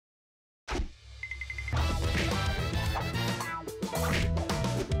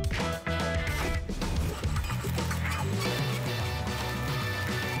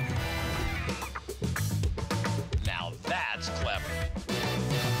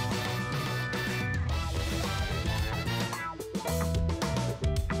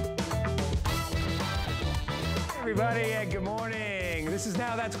everybody, and good morning. This is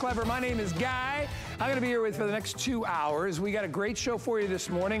Now That's Clever. My name is Guy. I'm going to be here for the next 2 hours. We got a great show for you this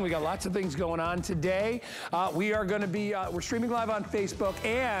morning. We got lots of things going on today. We are going to be, we're streaming live on Facebook,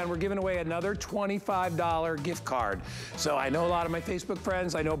 and we're giving away another $25 gift card. So I know a lot of my Facebook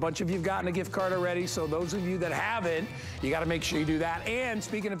friends. I know a bunch of you have gotten a gift card already. So those of you that haven't, you got to make sure you do that. And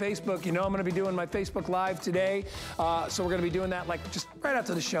speaking of Facebook, you know I'm going to be doing my Facebook Live today. So we're going to be doing that like just right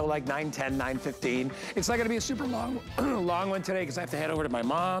after the show, like 9:10, 9:15. It's not going to be a super long, long one today because I have to head over to my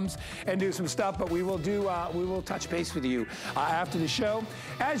mom's and do some stuff. But we will touch base with you after the show.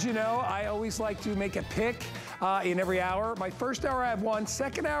 As you know, I always like to make a pick in every hour. My first hour I have one.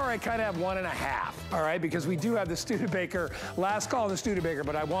 Second hour I kind of have 1.5. All right, because we do have the Studebaker, last call on the Studebaker,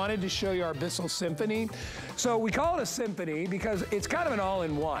 but I wanted to show you our Bissell Symphony. So we call it a symphony because it's kind of an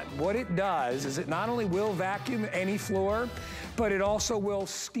all-in-one. What it does is it not only will vacuum any floor, but it also will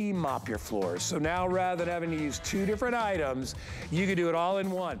steam mop your floors. So now rather than having to use 2 different items, you can do it all in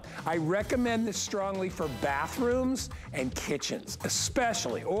one. I recommend this strongly for bathrooms and kitchens,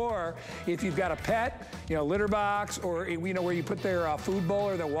 especially. Or if you've got a pet, you know, litter box, or you know, where you put their food bowl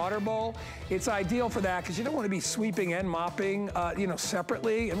or their water bowl, it's ideal for that because you don't want to be sweeping and mopping, you know,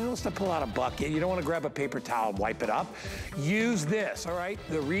 separately. I mean, let's not pull out a bucket. You don't want to grab a paper towel and wipe it up. Use this, all right?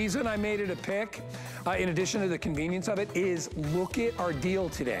 The reason I made it a pick, in addition to the convenience of it, is look at our deal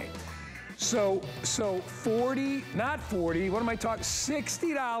today. So 40, not 40, what am I talking?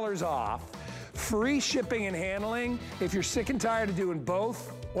 $60 off, free shipping and handling. If you're sick and tired of doing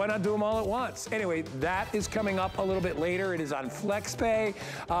both, why not do them all at once? Anyway, that is coming up a little bit later. It is on FlexPay,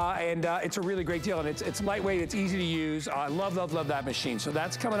 and it's a really great deal. And it's lightweight, it's easy to use. I love that machine. So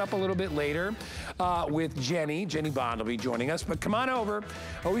that's coming up a little bit later with Jenny. Jenny Bond will be joining us. But come on over.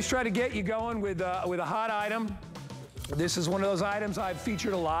 Always try to get you going with a hot item. This is one of those items I've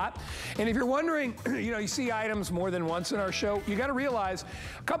featured a lot. And if you're wondering, you know, you see items more than once in our show, you got to realize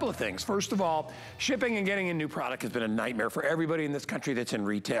a couple of things. First of all, shipping and getting a new product has been a nightmare for everybody in this country that's in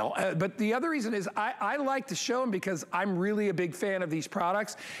retail. But the other reason is I like to show them because I'm really a big fan of these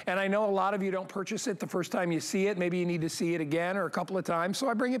products. And I know a lot of you don't purchase it the first time you see it. Maybe you need to see it again or a couple of times. So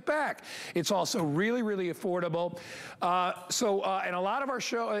I bring it back. It's also really, really affordable. And a lot of our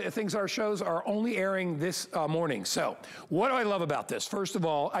shows are only airing this morning. So what do I love about this? First of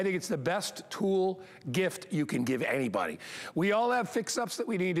all, I think it's the best tool gift you can give anybody. We all have fix-ups that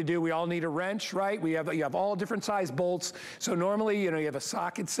we need to do. We all need a wrench, right? You have all different size bolts. So normally, you know, you have a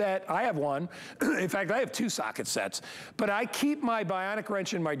socket set. I have one. In fact, I have 2 socket sets. But I keep my bionic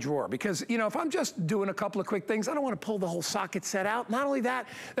wrench in my drawer because, you know, if I'm just doing a couple of quick things, I don't want to pull the whole socket set out. Not only that,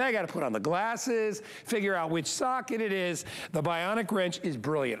 then I got to put on the glasses, figure out which socket it is. The bionic wrench is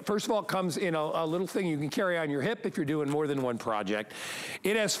brilliant. First of all, it comes in a little thing you can carry on your hip if you're doing more than one project.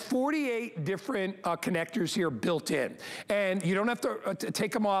 It has 48 different connectors here built in. And you don't have to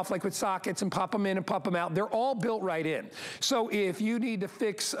take them off like with sockets and pop them in and pop them out. They're all built right in. So if you need to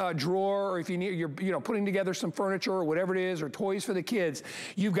fix a drawer, or if you're putting together some furniture or whatever it is, or toys for the kids,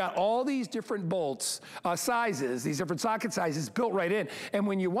 you've got all these different bolts, sizes, these different socket sizes built right in. And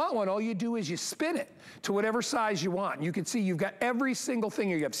when you want one, all you do is you spin it to whatever size you want. You can see you've got every single thing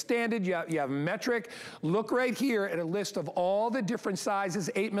here. You have standard, you have metric. Look right here at a list of all the different sizes,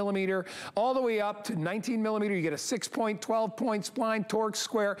 8mm, all the way up to 19mm. You get a 6-point, 12-point spline, Torx,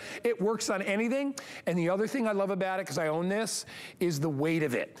 square. It works on anything. And the other thing I love about it, because I own this, is the weight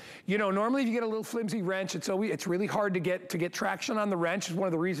of it. You know, normally if you get a little flimsy wrench, it's really hard to get traction on the wrench. It's one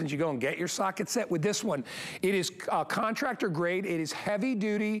of the reasons you go and get your socket set. With this one, it is contractor grade. It is heavy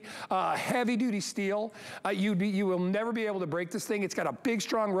duty steel. You will never be able to break this thing. It's got a big,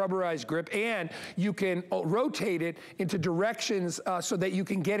 strong rubberized grip, and you can rotate it into directions so that you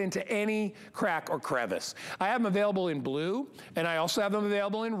can get into any crack or crevice. I have them available in blue, and I also have them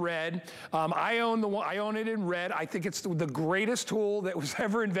available in red. I own it in red. I think it's the greatest tool that was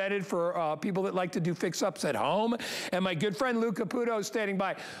ever invented for people that like to do fix-ups at home. And my good friend Lou Caputo is standing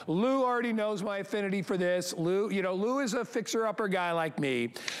by. Lou already knows my affinity for this. Lou is a fixer-upper guy like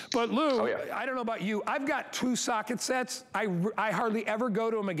me. But Lou, I don't know about you. I've got 2 socket sets. I hardly ever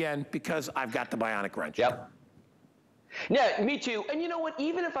go to them again because I've got the bionic wrench. Yep. Yeah, me too. And you know what?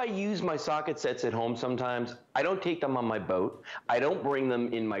 Even if I use my socket sets at home sometimes, I don't take them on my boat. I don't bring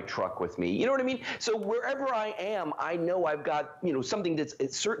them in my truck with me. You know what I mean? So wherever I am, I know I've got, you know, something that's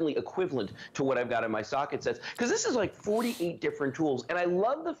certainly equivalent to what I've got in my socket sets. Because this is like 48 different tools. And I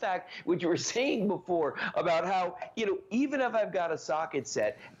love the fact, what you were saying before, about how, you know, even if I've got a socket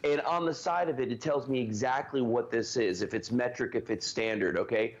set and on the side of it, it tells me exactly what this is, if it's metric, if it's standard,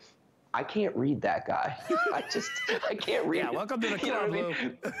 okay? I can't read that, guy. I can't read it. Welcome to the club, Lou.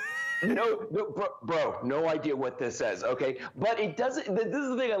 bro, no idea what this says, okay? But it doesn't, this is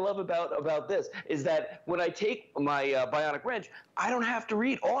the thing I love about this, is that when I take my bionic wrench, I don't have to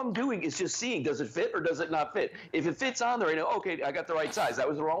read. All I'm doing is just seeing, does it fit or does it not fit? If it fits on there, I know, okay, I got the right size. That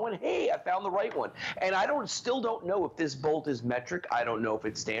was the wrong one. Hey, I found the right one. And I still don't know if this bolt is metric. I don't know if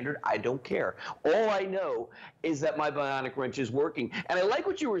it's standard. I don't care. All I know is that my bionic wrench is working. And I like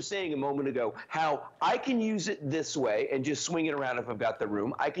what you were saying a moment ago, how I can use it this way and just swing it around if I've got the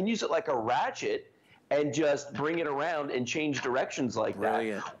room. I can use it like a ratchet and just bring it around and change directions like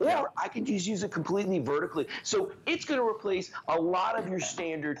that. Or I can just use it completely vertically. So it's going to replace a lot of your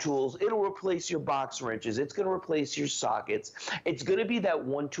standard tools. It'll replace your box wrenches. It's going to replace your sockets. It's going to be that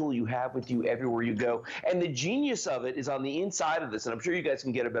one tool you have with you everywhere you go. And the genius of it is on the inside of this, and I'm sure you guys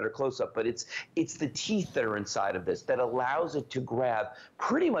can get a better close-up, but it's the teeth that are inside of this that allows it to grab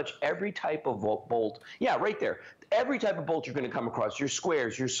pretty much every type of bolt. Yeah, right there. Every type of bolt you're going to come across, your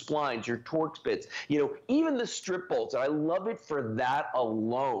squares, your splines, your Torx bits, even the strip bolts. I love it for that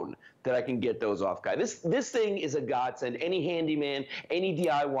alone, that I can get those off, guy. This thing is a godsend. Any handyman, any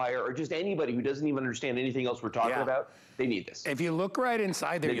DIYer, or just anybody who doesn't even understand anything else we're talking about, they need this. If you look right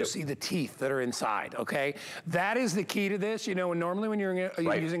inside there, you'll see the teeth that are inside, okay? That is the key to this. And normally when you're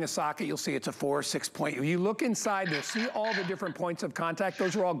using a socket, you'll see it's a 4 or 6 point. If you look inside there, see all the different points of contact.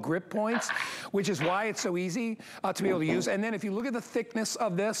 Those are all grip points, which is why it's so easy to be able to use. And then if you look at the thickness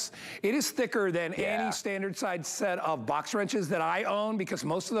of this, it is thicker than any standard size set of box wrenches that I own, because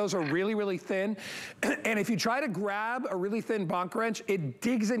most of those are really, really thin. And if you try to grab a really thin box wrench, it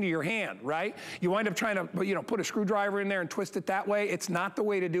digs into your hand, right? You wind up trying to, put a screwdriver in there and twist it that way. It's not the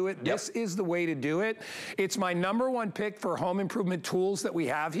way to do it. This is the way to do it. It's my #1 pick for home improvement tools that we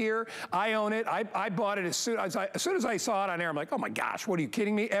have here. I own it. I bought it as soon as I saw it on air. I'm like, oh my gosh, what are you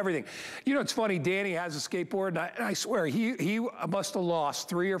kidding me? Everything. It's funny. Danny has a skateboard, and I swear he must have lost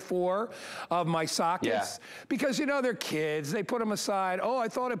 3 or 4 of my sockets because they're kids. They put them aside. Oh, I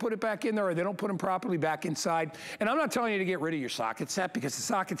thought I put it back in there, or they don't put them properly back inside. And I'm not telling you to get rid of your socket set, because the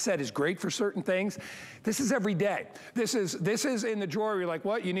socket set is great for certain things. This is every day. This is in the drawer. You're like,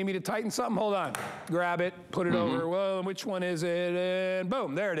 what? You need me to tighten something? Hold on. Grab it, put it over. Well, which one is it? And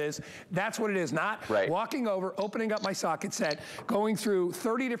boom, there it is. That's what it is. Not walking over, opening up my socket set, going through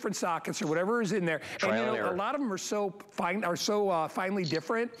 30 different sockets or whatever is in there. And a lot of them are so finely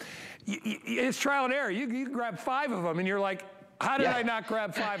different. It's trial and error. You can grab 5 of them, and you're like, how did I not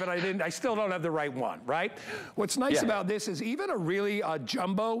grab 5 and I still don't have the right one, right? What's nice about this is even a really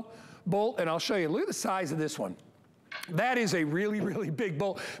jumbo bolt, and I'll show you, look at the size of this one. That is a really, really big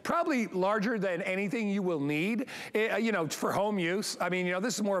bolt, probably larger than anything you will need, for home use. I mean,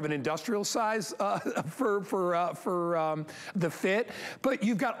 this is more of an industrial size for the fit, but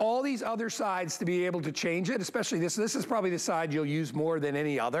you've got all these other sides to be able to change it, especially this. This is probably the side you'll use more than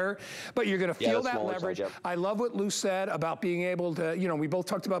any other, but you're gonna feel that leverage. Side, I love what Lou said about being able to, we both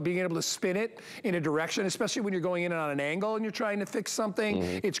talked about being able to spin it in a direction, especially when you're going in on an angle and you're trying to fix something.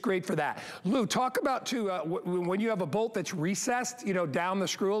 It's great for that. Lou, talk about too, when you have a bolt that's recessed, down the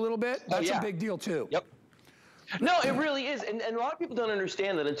screw a little bit, that's a big deal too. No, it really is. And a lot of people don't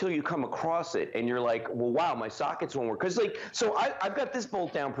understand that until you come across it and you're like, well, wow, my sockets won't work. Because so I've got this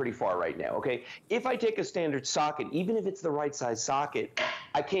bolt down pretty far right now, okay? If I take a standard socket, even if it's the right size socket,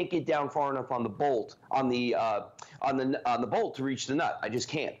 I can't get down far enough on the bolt, on the bolt to reach the nut. I just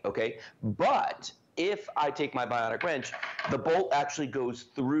can't, okay? But if I take my bionic wrench, the bolt actually goes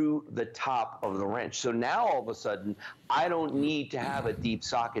through the top of the wrench. So now all of a sudden, I don't need to have a deep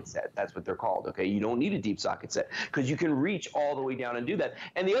socket set. That's what they're called, okay? You don't need a deep socket set because you can reach all the way down and do that.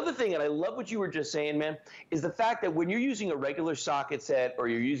 And the other thing, and I love what you were just saying, man, is the fact that when you're using a regular socket set or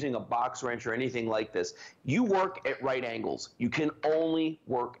you're using a box wrench or anything like this, you work at right angles. You can only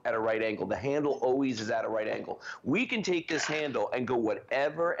work at a right angle. The handle always is at a right angle. We can take this handle and go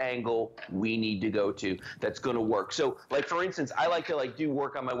whatever angle we need to go to that's going to work. So, like, for instance, I like to do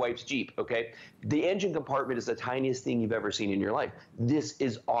work on my wife's Jeep, okay? The engine compartment is the tiniest thing you've ever seen in your life. This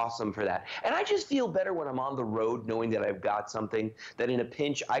is awesome for that. And I just feel better when I'm on the road knowing that I've got something that in a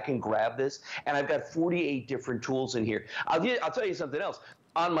pinch I can grab this, and I've got 48 different tools in here. I'll tell you something else.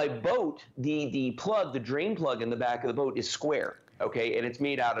 On my boat, the drain plug in the back of the boat is square, okay? And it's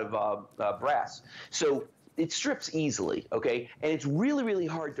made out of brass. So it strips easily, okay? And it's really, really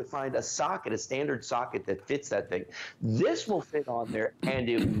hard to find a socket, a standard socket that fits that thing. This will fit on there, and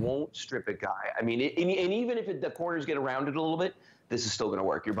it won't strip it, guy. I mean, and even if the corners get rounded a little bit, this is still going to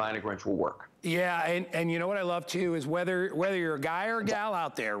work. Your bionic wrench will work. Yeah, and you know what I love too is whether you're a guy or a gal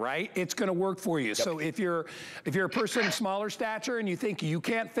out there, right? It's going to work for you. Yep. So if you're a person of smaller stature and you think you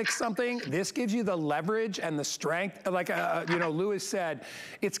can't fix something, this gives you the leverage and the strength. Like you know, Lewis said,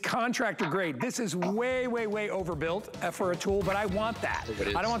 it's contractor grade. This is way overbuilt for a tool, but I want that.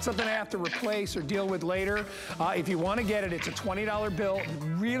 I don't want something I have to replace or deal with later. If you want to get it, it's a $20 bill.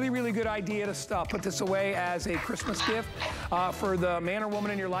 Really good idea to put this away as a Christmas gift for the man or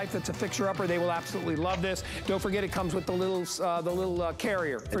woman in your life that's a fixer-upper. They will absolutely love this. Don't forget it comes with the little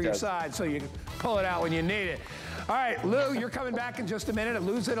carrier for your side, so you can pull it out when you need it. All right, Lou, you're coming back in just a minute.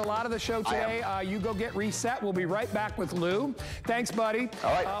 Lou's in a lot of the show today. You go get reset. We'll be right back with Lou. Thanks, buddy.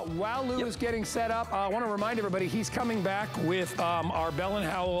 All right. While Lou is getting set up, I want to remind everybody he's coming back with our Bell &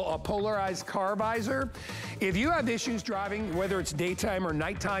 Howell polarized car visor. If you have issues driving, whether it's daytime or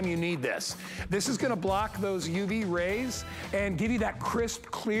nighttime, you need this. This is going to block those UV rays and give you that crisp,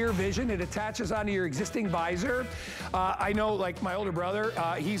 clear vision. It attaches onto your existing visor. I know, like my older brother,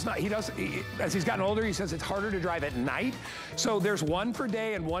 as he's gotten older, he says it's harder to drive at night. So there's one for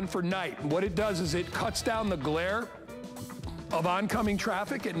day and one for night. What it does is it cuts down the glare of oncoming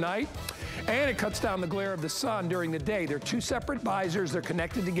traffic at night, and it cuts down the glare of the sun during the day. They're two separate visors. They're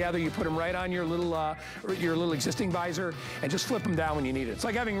connected together. You put them right on your little existing visor and just flip them down when you need it. It's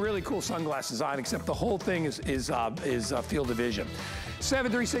like having really cool sunglasses on, except the whole thing is field of vision.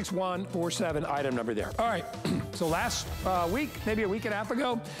 736-147, item number there. All right, so last week, maybe a week and a half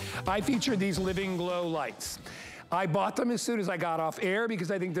ago, I featured these Living Glow lights. I bought them as soon as I got off air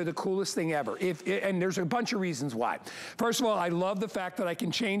because I think they're the coolest thing ever. And there's a bunch of reasons why. First of all, I love the fact that I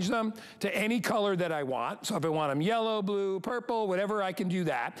can change them to any color that I want. So if I want them yellow, blue, purple, whatever, I can do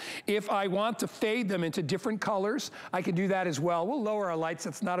that. If I want to fade them into different colors, I can do that as well. We'll lower our lights.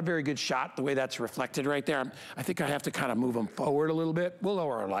 That's not a very good shot, the way that's reflected right there. I think I have to kind of move them forward a little bit. We'll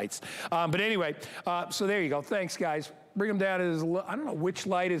lower our lights. But anyway, so there you go. Thanks, guys. Bring them down as, I don't know which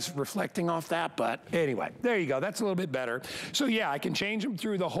light is reflecting off that, but anyway, there you go. That's a little bit better. So yeah, I can change them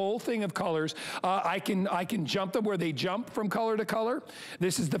through the whole thing of colors. I can jump them where they jump from color to color.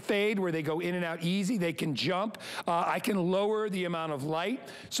 This is the fade where they go in and out easy. They can jump. I can lower the amount of light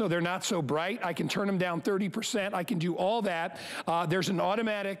so they're not so bright. I can turn them down 30%. I can do all that. There's an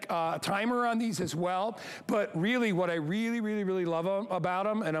automatic timer on these as well. But really, what I really love about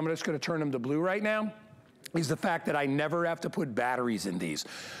them, and I'm just going to turn them to blue right now, is the fact that I never have to put batteries in these.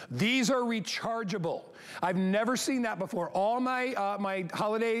 These are rechargeable. I've never seen that before. All my my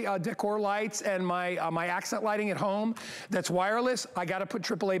holiday decor lights and my accent lighting at home that's wireless, I got to put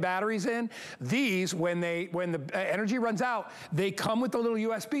AAA batteries in. These, when the energy runs out, they come with a little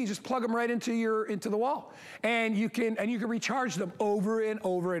USB. Just plug them right into the wall, and you can recharge them over and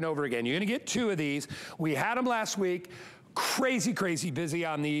over and over again. You're going to get two of these. We had them last week. Crazy busy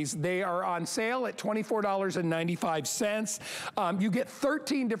on these. They are on sale at $24.95. You get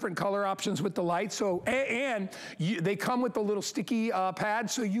 13 different color options with the lights. So, they come with the little sticky pad,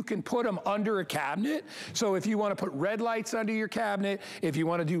 so you can put them under a cabinet. So if you want to put red lights under your cabinet, if you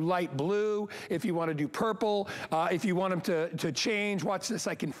want to do light blue, if you want to do purple, if you want them to change, watch this,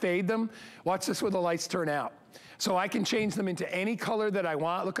 I can fade them. Watch this where the lights turn out. So I can change them into any color that I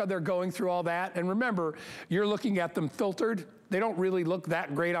want. Look how they're going through all that. And remember, you're looking at them filtered. They don't really look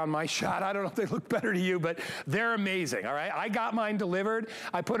that great on my shot. I don't know if they look better to you, but they're amazing, all right? I got mine delivered.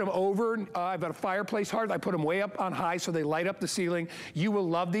 I put them over, I've got a fireplace hearth. I put them way up on high so they light up the ceiling. You will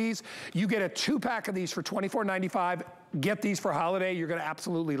love these. You get a 2-pack of these for $24.95. Get these for holiday. You're going to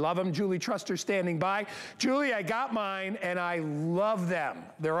absolutely love them. Julie Truster standing by. Julie, I got mine, and I love them.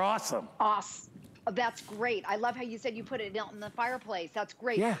 They're awesome. Awesome. Oh, that's great. I love how you said you put it in the fireplace. That's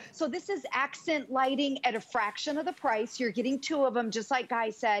great. Yeah. So this is accent lighting at a fraction of the price. You're getting two of them, just like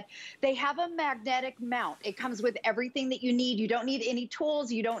Guy said. They have a magnetic mount. It comes with everything that you need. You don't need any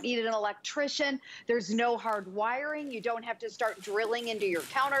tools. You don't need an electrician. There's no hard wiring. You don't have to start drilling into your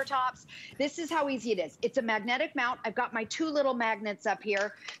countertops. This is how easy it is. It's a magnetic mount. I've got my two little magnets up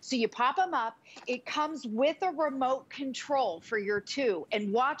here. So you pop them up. It comes with a remote control for your two.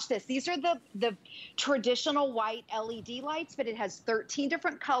 And watch this. These are the traditional white LED lights, but it has 13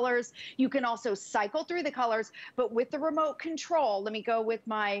 different colors. You can also cycle through the colors, but with the remote control, let me go with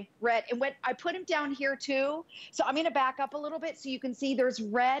my red. And what I put them down here too. So I'm going to back up a little bit so you can see there's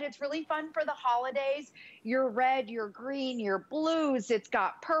red. It's really fun for the holidays. your red, your green, your blues. It's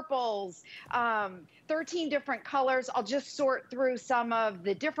got purples, 13 different colors. I'll just sort through some of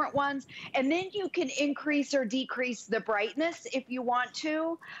the different ones. And then you can increase or decrease the brightness if you want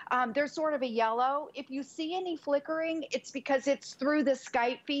to. There's sort of a yellow. If you see any flickering, it's because it's through the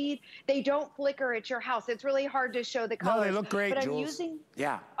Skype feed. They don't flicker at your house. It's really hard to show the colors. No, they look great, but Jules. I'm using,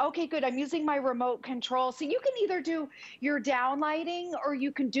 yeah. Okay, good. I'm using my remote control. So you can either do your down lighting or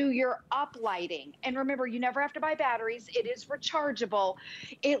you can do your up lighting. And remember, you never have to buy batteries. It is rechargeable.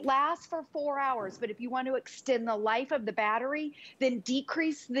 It lasts for 4 hours, but if you want to extend the life of the battery, then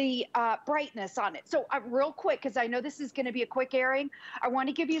decrease the brightness on it. So real quick, because I know this is going to be a quick airing, I want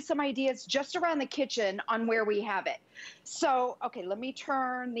to give you some ideas just around the kitchen on where we have it. So, okay, let me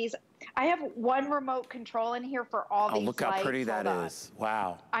turn these. I have one remote control in here for all these lights. Look how pretty that is.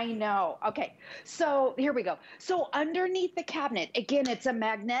 Wow. I know. Okay, so here we go. So underneath the cabinet, again, it's a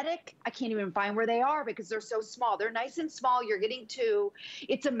magnetic. I can't even find where they are because they're so small. They're nice and small. You're getting two.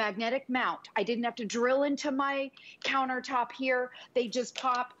 It's a magnetic mount. I didn't have to drill into my countertop here. They just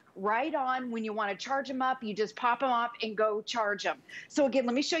pop right on. When you want to charge them up, you just pop them up and go charge them. So again,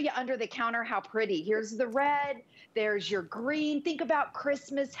 let me show you under the counter how pretty. Here's the red. There's your green. Think about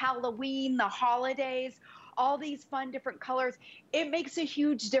Christmas, Halloween, the holidays, all these fun different colors. It makes a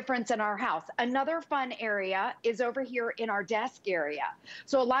huge difference in our house. Another fun area is over here in our desk area.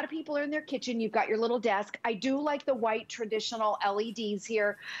 So a lot of people are in their kitchen. You've got your little desk. I do like the white traditional LEDs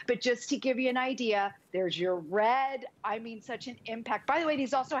here, but just to give you an idea, there's your red. I mean, such an impact. By the way,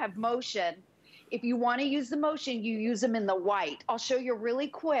 these also have motion. If you want to use the motion, you use them in the white. I'll show you really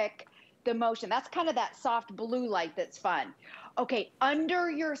quick the motion. That's kind of that soft blue light that's fun. Okay, under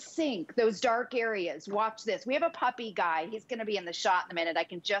your sink, those dark areas, watch this. We have a puppy guy. He's going to be in the shot in a minute. I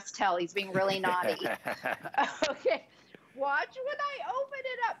can just tell he's being really naughty. Okay, watch when I open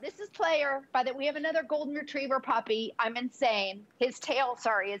it up. This is Player. By the way, we have another golden retriever puppy. I'm insane. His tail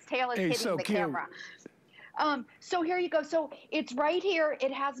is hitting so the cute. camera. So here you go. So it's right here.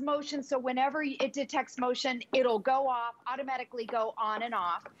 It has motion. So whenever it detects motion, it'll go off, automatically go on and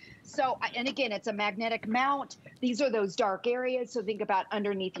off. So, and again, it's a magnetic mount. These are those dark areas. So think about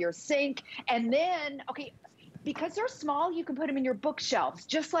underneath your sink. And then, okay, because they're small, you can put them in your bookshelves.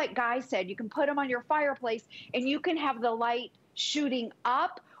 Just like Guy said, you can put them on your fireplace and you can have the light shooting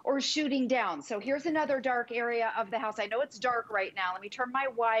up or shooting down. So here's another dark area of the house. I know it's dark right now. Let me turn my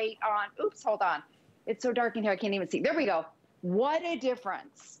white on. Oops, hold on. It's so dark in here, I can't even see. There we go. What a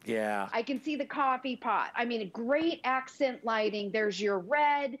difference. Yeah. I can see the coffee pot. I mean, great accent lighting. There's your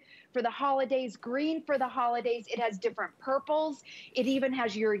red for the holidays, green for the holidays. It has different purples. It even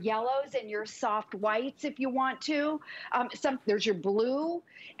has your yellows and your soft whites if you want to. There's your blue.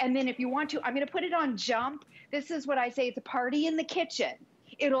 And then if you want to, I'm going to put it on jump. This is what I say. It's a party in the kitchen.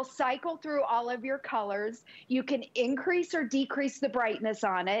 It'll cycle through all of your colors. You can increase or decrease the brightness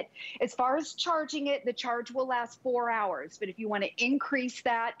on it. As far as charging it, the charge will last 4 hours. But if you want to increase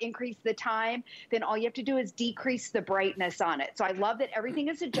the time, then all you have to do is decrease the brightness on it. So I love that everything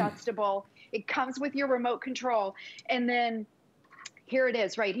is adjustable. It comes with your remote control. And then here it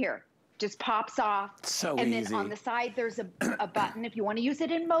is right here. Just pops off. So and easy. Then on the side, there's a button. If you want to use it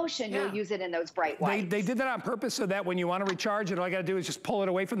in motion, you'll use it in those bright whites. They did that on purpose so that when you want to recharge it, all you got to do is just pull it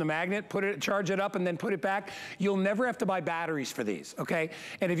away from the magnet, charge it up, and then put it back. You'll never have to buy batteries for these, okay?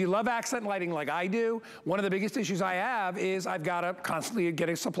 And if you love accent lighting like I do, one of the biggest issues I have is I've got to constantly get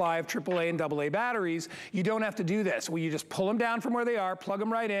a supply of AAA and AA batteries. You don't have to do this. Well, you just pull them down from where they are, plug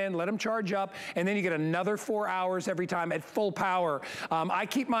them right in, let them charge up, and then you get another 4 hours every time at full power. I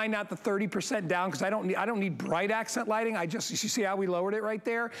keep mine at the 30% down because I don't need bright accent lighting. You see how we lowered it right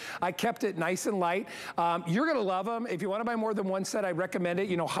there? I kept it nice and light. You're gonna love them. If you want to buy more than one set, I recommend it.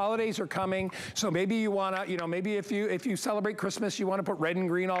 You know, holidays are coming, so maybe you want to, you know, maybe if you celebrate Christmas, you want to put red and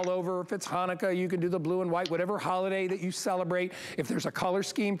green all over. If it's Hanukkah, you can do the blue and white, whatever holiday that you celebrate. If there's a color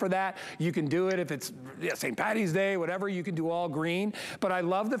scheme for that, you can do it. If it's St. Patty's Day, whatever, you can do all green. But I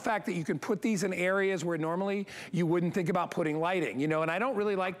love the fact that you can put these in areas where normally you wouldn't think about putting lighting, you know, and I don't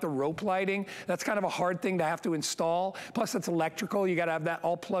really like the rope lighting. That's kind of a hard thing to have to install. Plus it's electrical. You got to have that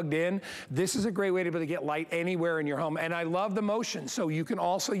all plugged in. This is a great way to be able to get light anywhere in your home. And I love the motion. So you can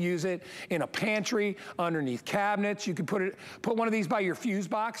also use it in a pantry, underneath cabinets. You can put one of these by your fuse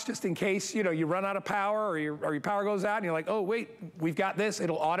box just in case, you know, you run out of power or your power goes out and you're like, oh, wait, we've got this.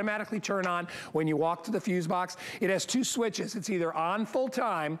 It'll automatically turn on when you walk to the fuse box. It has two switches. It's either on full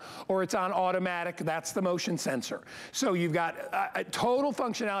time or it's on automatic. That's the motion sensor. So you've got total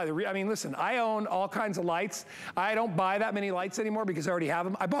functionality. I mean, listen, I own all kinds of lights. I don't buy that many lights anymore because I already have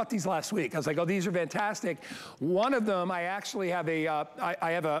them. I bought these last week. I was like, oh, these are fantastic. One of them, I actually have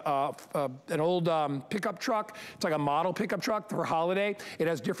an old pickup truck. It's like a model pickup truck for holiday. It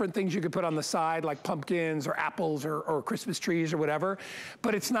has different things you could put on the side, like pumpkins or apples or Christmas trees or whatever,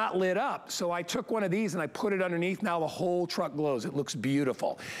 but it's not lit up. So I took one of these and I put it underneath. Now the whole truck glows. It looks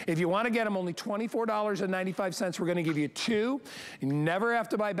beautiful. If you want to get them, only $24.95. We're going to give you two. You never have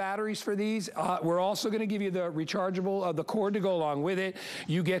to buy batteries for these. We're also going to give you the rechargeable, the cord to go along with it.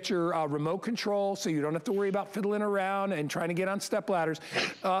 You get your remote control, so you don't have to worry about fiddling around and trying to get on step ladders.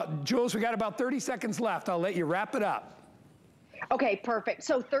 Jules, we got about 30 seconds left. I'll let you wrap it up. Okay, perfect.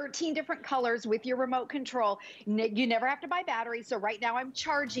 So 13 different colors with your remote control. You never have to buy batteries. So right now I'm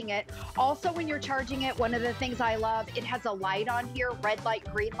charging it. Also, when you're charging it, one of the things I love, it has a light on here, red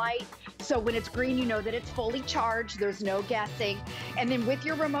light, green light. So when it's green, you know that it's fully charged. There's no guessing. And then with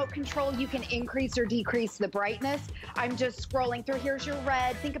your remote control, you can increase or decrease the brightness. I'm just scrolling through. Here's your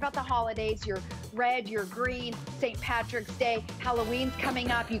red. Think about the holidays, your red, your green, St. Patrick's Day, Halloween's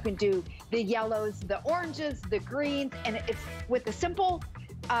coming up. You can do the yellows, the oranges, the greens, and it's with the simple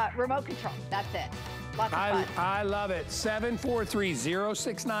remote control. That's it. Lots of fun. I love it.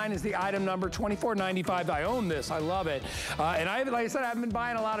 743069 is the item number, $24.95. I own this. I love it. And like I said, I haven't been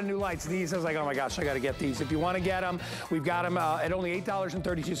buying a lot of new lights. These, I was like, oh my gosh, I got to get these. If you want to get them, we've got them at only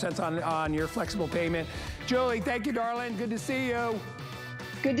 $8.32 on your flexible payment. Julie, thank you, darling. Good to see you.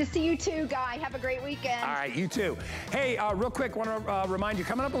 Good to see you too, Guy. Have a great weekend. All right, you too. Hey, real quick, want to remind you,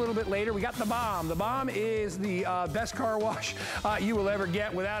 coming up a little bit later, we got The Bomb. The Bomb is the best car wash you will ever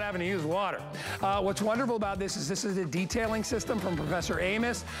get without having to use water. What's wonderful about this is a detailing system from Professor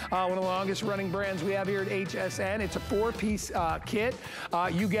Amos, one of the longest running brands we have here at HSN. It's a 4-piece kit.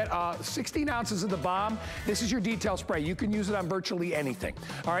 You get 16 ounces of The Bomb. This is your detail spray. You can use it on virtually anything.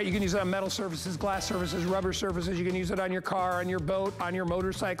 All right, you can use it on metal surfaces, glass surfaces, rubber surfaces. You can use it on your car, on your boat, on your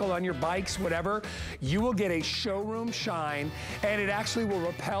motorcycle, on your bikes, whatever. You will get a showroom shine, and it actually will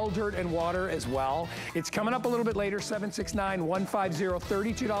repel dirt and water as well. It's coming up a little bit later, 769-150,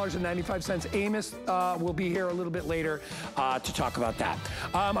 $32.95. Amos will be here a little bit later to talk about that.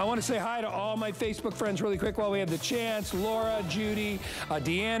 I want to say hi to all my Facebook friends really quick while we have the chance. Laura, Judy,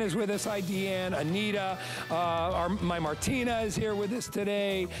 Deanne is with us. Hi, Deanne. Anita, my Martina is here with us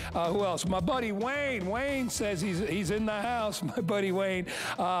today. Who else? My buddy Wayne. Wayne says he's in the house. My buddy Wayne.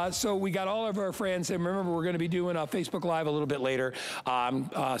 So we got all of our friends, and remember, we're going to be doing a Facebook Live a little bit later.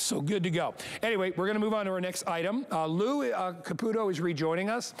 So good to go. Anyway, we're going to move on to our next item. Lou Caputo is rejoining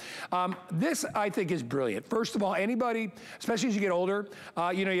us. This, I think, is brilliant. First of all, anybody, especially as you get older,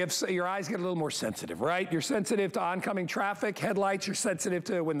 you know, your eyes get a little more sensitive, right? You're sensitive to oncoming traffic, headlights. You're sensitive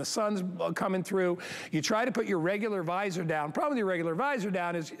to when the sun's coming through. You try to put your regular visor down. Probably your regular visor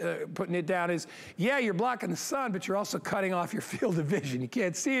down is, putting it down is, yeah, you're blocking the sun, but you're also cutting off your field of vision. You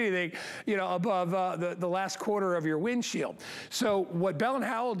can't see anything, you know, above the last quarter of your windshield. So what Bell and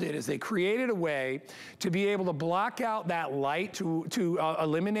Howell did is they created a way to be able to block out that light to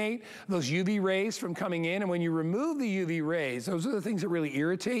eliminate those UV rays from coming in. And when you remove the UV rays, those are the things that really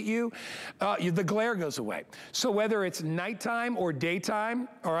irritate you, the glare goes away. So whether it's nighttime or daytime,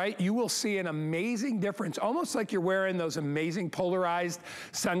 all right, you will see an amazing difference, almost like you're wearing those amazing polarized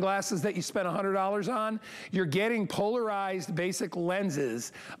sunglasses that you spent $100 on. You're getting polarized basic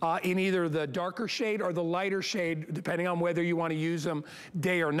lenses in either the darker shade or the lighter shade, depending on whether you want to use them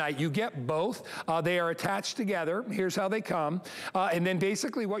day or night. You get both. They are attached together. Here's how they come. And then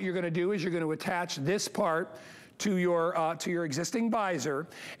basically what you're going to do is you're going to attach this part to your existing visor,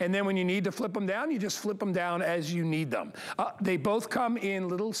 and then when you need to flip them down, you just flip them down as you need them. They both come in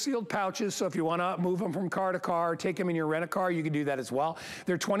little sealed pouches, so if you want to move them from car to car, take them in your rent-a-car, you can do that as well.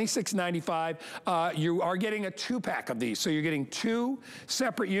 They're $26.95. You are getting a 2-pack of these, so you're getting 2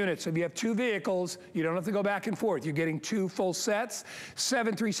 separate units. So if you have 2 vehicles, you don't have to go back and forth. You're getting 2 full sets.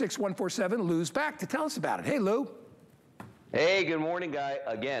 736-147. Lou's back to tell us about it. Hey, Lou. Hey, good morning, Guy,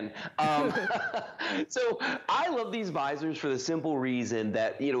 again. So I love these visors for the simple reason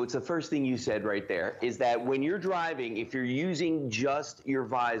that, you know, it's the first thing you said right there, is that when you're driving, if you're using just your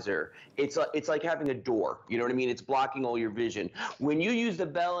visor, it's like having a door, you know what I mean? It's blocking all your vision. When you use the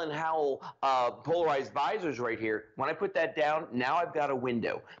Bell and Howell polarized visors right here, when I put that down, now I've got a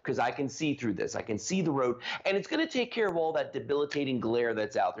window because I can see through this. I can see the road, and it's going to take care of all that debilitating glare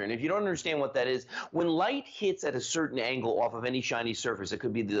that's out there. And if you don't understand what that is, when light hits at a certain angle off of any shiny surface. It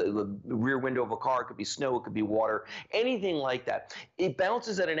could be the rear window of a car, it could be snow, it could be water, anything like that. It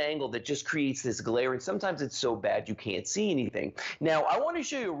bounces at an angle that just creates this glare, and sometimes it's so bad you can't see anything. Now, I want to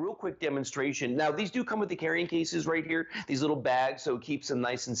show you a real quick demonstration. Now, these do come with the carrying cases right here, these little bags, so it keeps them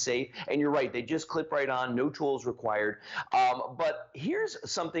nice and safe. And you're right, they just clip right on, no tools required. But here's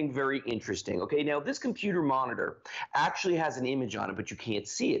something very interesting, okay? Now, this computer monitor actually has an image on it, but you can't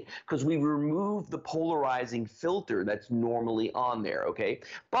see it because we removed the polarizing filter that's normally on there, okay?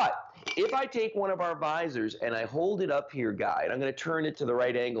 But if I take one of our visors and I hold it up here, Guy, and I'm going to turn it to the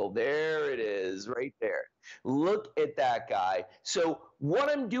right angle, there it is, right there. Look at that, guy. So what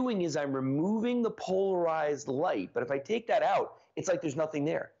I'm doing is I'm removing the polarized light, but if I take that out, it's like there's nothing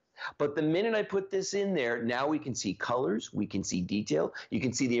there. But the minute I put this in there, now we can see colors, we can see detail, you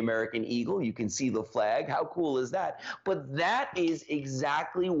can see the American eagle, you can see the flag. How cool is that? But that is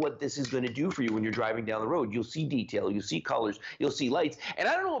exactly what this is going to do for you when you're driving down the road. You'll see detail, you'll see colors, you'll see lights. And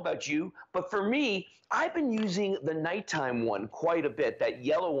I don't know about you, but for me, I've been using the nighttime one quite a bit, that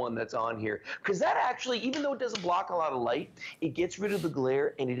yellow one that's on here, because that actually, even though it doesn't block a lot of light, it gets rid of the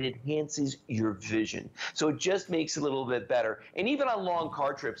glare and it enhances your vision. So it just makes it a little bit better. And even on long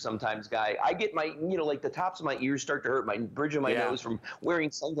car trips sometimes, Guy, I get my, like the tops of my ears start to hurt, my bridge of my nose from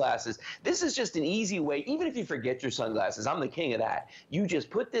wearing sunglasses. This is just an easy way, even if you forget your sunglasses, I'm the king of that. You just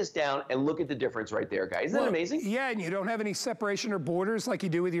put this down and look at the difference right there, guys. Isn't that amazing? Yeah, and you don't have any separation or borders like you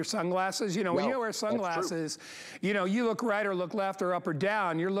do with your sunglasses. You know, when you wear sunglasses, you look right or look left or up or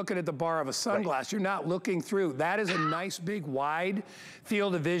down, you're looking at the bar of a sunglass. You're not looking through. That is a nice big wide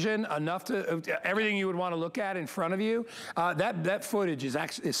field of vision, enough to everything you would want to look at in front of you. That footage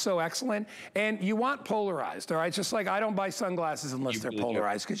is so excellent. And you want polarized, all right? Just like I don't buy sunglasses unless they're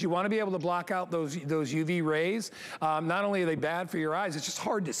polarized, because you want to be able to block out those UV rays. Not only are they bad for your eyes, it's just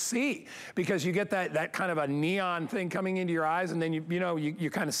hard to see because you get that kind of a neon thing coming into your eyes, and then you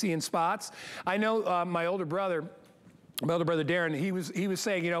kind of see in spots. I know my older brother Darren, he was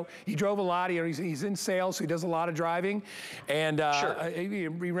saying, he drove a lot. He's in sales, so he does a lot of driving, and he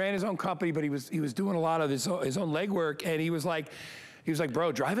ran his own company, but he was doing a lot of his own legwork, and he was like,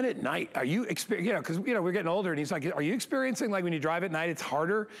 bro, driving at night, are you because we're getting older, and he's like, are you experiencing like when you drive at night, it's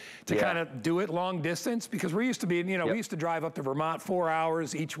harder to kind of do it long distance? Because we used to be, we used to drive up to Vermont 4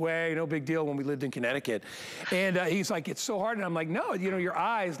 hours each way, no big deal when we lived in Connecticut, and he's like, it's so hard, and I'm like, no, your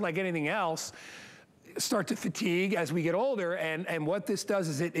eyes, like anything else, start to fatigue as we get older, and what this does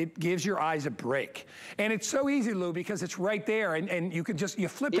is it gives your eyes a break. And it's so easy, Lou, because it's right there, and you can you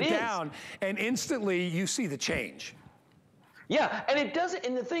flip it down, and instantly you see the change. Yeah, and it doesn't,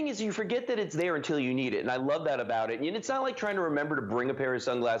 and the thing is, you forget that it's there until you need it, and I love that about it. And it's not like trying to remember to bring a pair of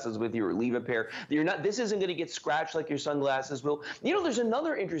sunglasses with you or leave a pair. This isn't going to get scratched like your sunglasses will. There's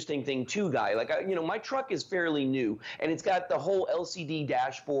another interesting thing too, Guy. Like, my truck is fairly new, and it's got the whole LCD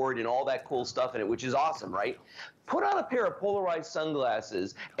dashboard and all that cool stuff in it, which is awesome, right? Put on a pair of polarized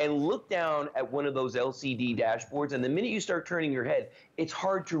sunglasses and look down at one of those LCD dashboards, and the minute you start turning your head, it's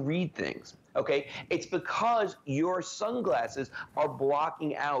hard to read things, okay? It's because your sunglasses are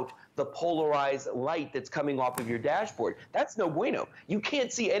blocking out the polarized light that's coming off of your dashboard. That's no bueno. You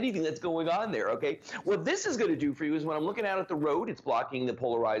can't see anything that's going on there, okay? What this is going to do for you is when I'm looking out at the road, it's blocking the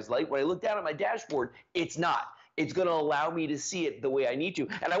polarized light. When I look down at my dashboard, it's not. It's going to allow me to see it the way I need to.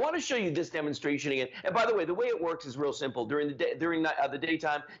 And I want to show you this demonstration again. And by the way, the way it works is real simple. During the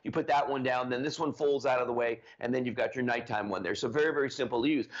daytime, you put that one down, then this one folds out of the way, and then you've got your nighttime one there. So very, very simple to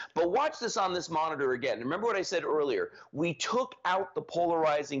use. But watch this on this monitor again. Remember what I said earlier. We took out the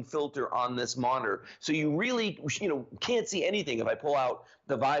polarizing filter on this monitor. So you really, can't see anything if I pull out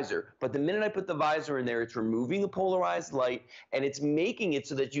the visor. But the minute I put the visor in there, it's removing the polarized light, and it's making it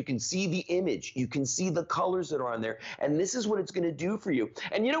so that you can see the image. You can see the colors that are on there, and this is what it's going to do for you.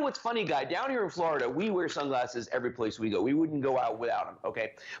 And you know what's funny, Guy? Down here in Florida, we wear sunglasses every place we go. We wouldn't go out without them,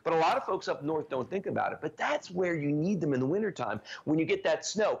 okay? But a lot of folks up north don't think about it, but that's where you need them in the wintertime when you get that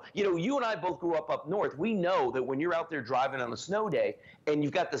snow. You and I both grew up north. We know that when you're out there driving on a snow day and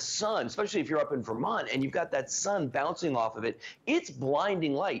you've got the sun, especially if you're up in Vermont, and you've got that sun bouncing off of it, it's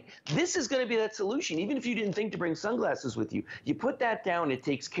blinding light. This is going to be that solution. Even if you didn't think to bring sunglasses with you, you put that down, it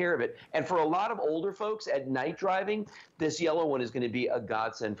takes care of it. And for a lot of older folks at night driving, this yellow one is going to be a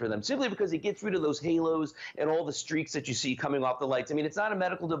godsend for them, simply because it gets rid of those halos and all the streaks that you see coming off the lights. I mean, it's not a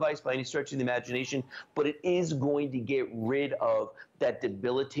medical device by any stretch of the imagination, but it is going to get rid of that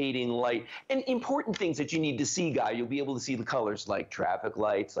debilitating light and important things that you need to see, Guy. You'll be able to see the colors like traffic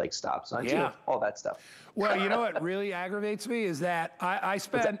lights, like stop signs, all that stuff. Well, you know what really aggravates me is that I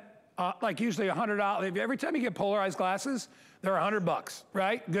spend like usually $100. Every time you get polarized glasses, They're $100,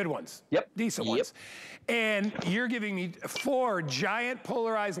 right? Good ones. Yep. Decent ones. And you're giving me 4 giant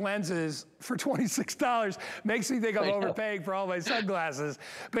polarized lenses for $26. Makes me think I'm overpaying for all my sunglasses.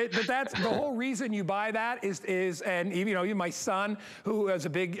 But that's the whole reason you buy that is and even my son, who is a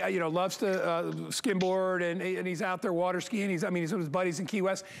big, loves to skimboard and he's out there water skiing. He's with his buddies in Key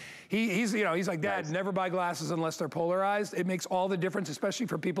West. He's like, Dad, never buy glasses unless they're polarized. It makes all the difference, especially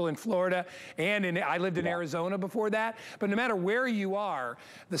for people in Florida. And I lived in Arizona before that. But no matter where you are,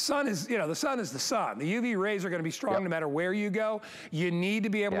 the sun is, the sun is the sun. The UV rays are going to be strong no matter where you go. You need to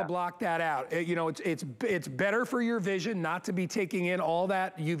be able to block that out. It's better for your vision not to be taking in all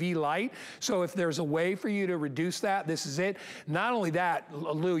that UV light. So if there's a way for you to reduce that, this is it. Not only that,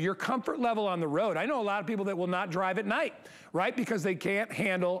 Lou, your comfort level on the road. I know a lot of people that will not drive at night, right? Because they can't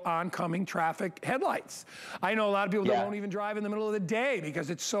handle oncoming traffic headlights. I know a lot of people that won't even drive in the middle of the day because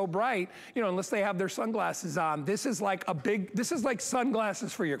it's so bright, unless they have their sunglasses on. This is like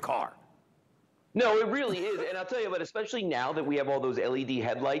sunglasses for your car. No, it really is, and I'll tell you, but especially now that we have all those LED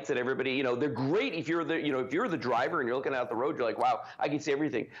headlights that everybody, they're great if you're the, if you're the driver and you're looking out the road, you're like, wow, I can see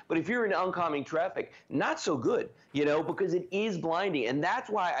everything. But if you're in oncoming traffic, not so good, because it is blinding, and that's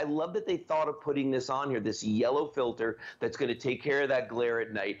why I love that they thought of putting this on here, this yellow filter that's going to take care of that glare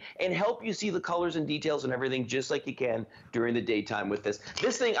at night and help you see the colors and details and everything just like you can during the daytime with this.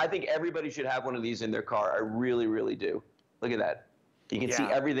 This thing, I think everybody should have one of these in their car. I really, really do. Look at that. You can see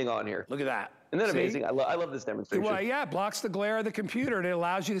everything on here. Look at that. Isn't that amazing? I love this demonstration. Well, yeah, it blocks the glare of the computer and it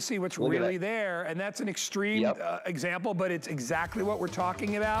allows you to see what's really there. And that's an extreme example, but it's exactly what we're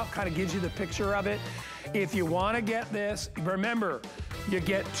talking about. Kind of gives you the picture of it. If you want to get this, remember, you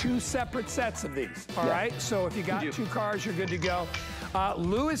get 2 separate sets of these, all right? So if you got 2 cars, you're good to go.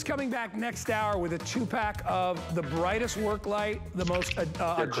 Lou is coming back next hour with a 2-pack of the brightest work light, the most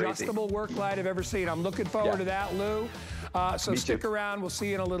adjustable work light I've ever seen. I'm looking forward to that, Lou. So stick around. We'll see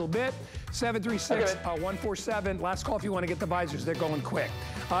you in a little bit. 736-147. Last call if you want to get the visors. They're going quick.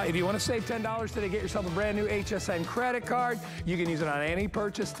 If you want to save $10 today, get yourself a brand new HSN credit card. You can use it on any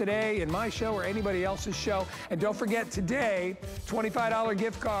purchase today in my show or anybody else's show. And don't forget today, $25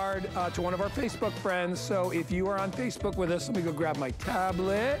 gift card to one of our Facebook friends. So if you are on Facebook with us, let me go grab my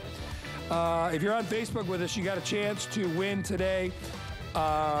tablet. If you're on Facebook with us, you got a chance to win today.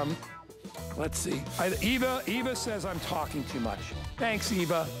 Let's see. Eva says I'm talking too much. Thanks,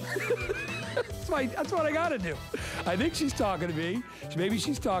 Eva. That's what I got to do. I think she's talking to me. Maybe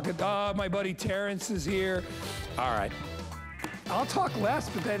she's talking. My buddy Terrence is here. All right. I'll talk less,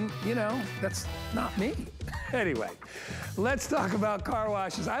 but then, that's not me. Anyway, let's talk about car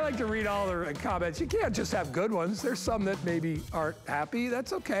washes. I like to read all the comments. You can't just have good ones. There's some that maybe aren't happy.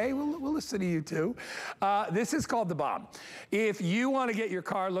 That's okay. We'll listen to you too. This is called the bomb. If you want to get your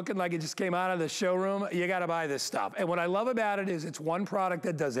car looking like it just came out of the showroom, you got to buy this stuff. And what I love about it is it's one product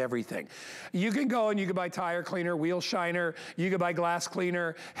that does everything. You can go and you can buy tire cleaner, wheel shiner, you can buy glass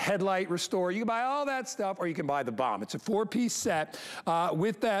cleaner, headlight restore. You can buy all that stuff, or you can buy the bomb. It's a 4-piece set.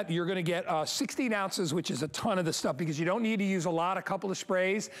 With that, you're going to get 16 ounces, which is a ton of the stuff because you don't need to use a couple of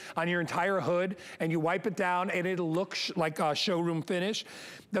sprays on your entire hood, and you wipe it down and it'll look like a showroom finish.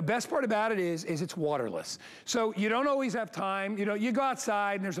 The best part about it is it's waterless. So you don't always have time. You go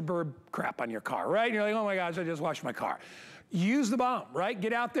outside and there's a bird crap on your car, right? And you're like, oh my gosh, I just washed my car. Use the bomb, right?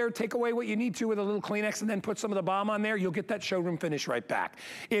 Get out there, take away what you need to with a little Kleenex and then put some of the bomb on there. You'll get that showroom finish right back.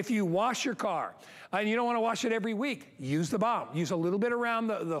 If you wash your car and you don't want to wash it every week, use the bomb. Use a little bit around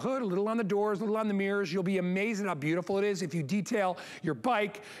the hood, a little on the doors, a little on the mirrors. You'll be amazed at how beautiful it is. If you detail your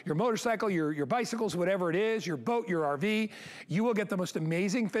bike, your motorcycle, your bicycles, whatever it is, your boat, your RV, you will get the most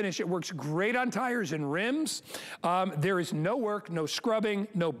amazing finish. It works great on tires and rims. There is no work, no scrubbing,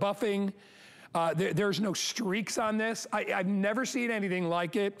 no buffing. There's no streaks on this. I've never seen anything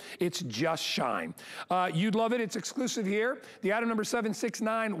like it. It's just shine. You'd love it. It's exclusive here. The item number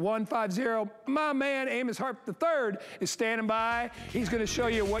 769150. My man, Amos Harp III, is standing by. He's going to show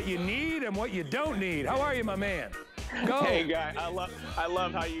you what you need and what you don't need. How are you, my man? Go. Hey, guy. I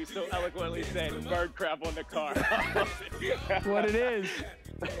love how you so eloquently say bird crap on the car. What it is.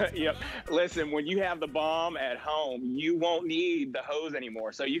 Yep. Listen, when you have the bomb at home, you won't need the hose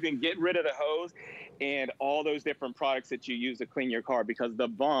anymore. So you can get rid of the hose and all those different products that you use to clean your car because the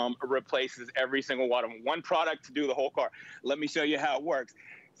bomb replaces every single one of them. One product to do the whole car. Let me show you how it works.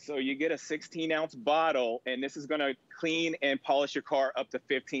 So you get a 16-ounce bottle, and this is going to clean and polish your car up to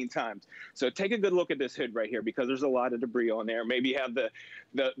 15 times. So take a good look at this hood right here, because there's a lot of debris on there. Maybe you have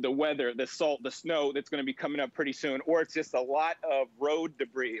the weather, the salt, the snow that's going to be coming up pretty soon, or it's just a lot of road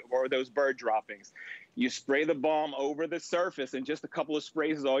debris or those bird droppings. You spray the balm over the surface, and just a couple of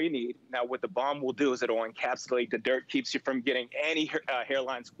sprays is all you need. Now, what the balm will do is it'll encapsulate the dirt, keeps you from getting any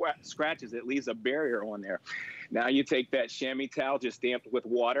hairline scratches. It leaves a barrier on there. Now you take that chamois towel just damped with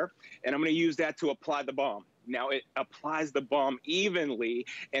water, and I'm going to use that to apply the balm. Now it applies the balm evenly,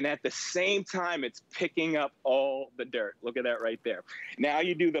 and at the same time, it's picking up all the dirt. Look at that right there. Now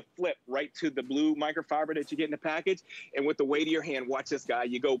you do the flip right to the blue microfiber that you get in the package, and with the weight of your hand, watch this, guy.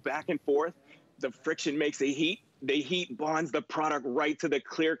 You go back and forth. The friction makes a heat. The heat bonds the product right to the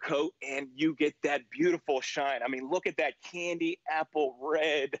clear coat, and you get that beautiful shine. I mean, look at that candy apple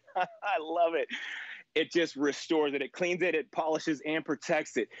red. I love it. It just restores it. It cleans it, it polishes, and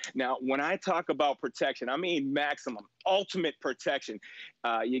protects it. Now, when I talk about protection, I mean maximum, ultimate protection.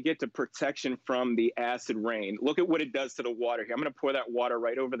 You get the protection from the acid rain. Look at what it does to the water here. I'm going to pour that water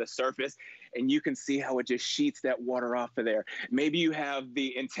right over the surface, and you can see how it just sheets that water off of there. Maybe you have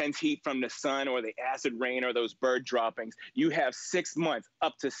the intense heat from the sun or the acid rain or those bird droppings. You have 6 months,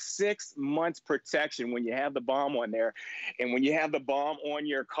 up to 6 months protection when you have the balm on there. And when you have the balm on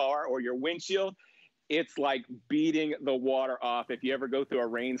your car or your windshield, it's like beating the water off. If you ever go through a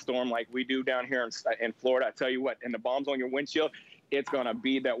rainstorm like we do down here in Florida, I tell you what, and the balm's on your windshield, it's going to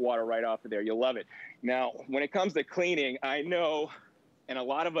beat that water right off of there. You'll love it. Now, when it comes to cleaning, I know, and a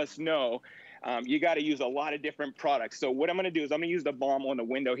lot of us know, you got to use a lot of different products. So what I'm going to do is I'm going to use the balm on the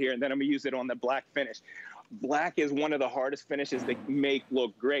window here, and then I'm going to use it on the black finish. Black is one of the hardest finishes to make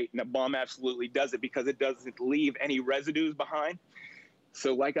look great, and the balm absolutely does it because it doesn't leave any residues behind.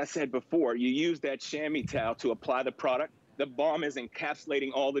 So like I said before, you use that chamois towel to apply the product. The balm is encapsulating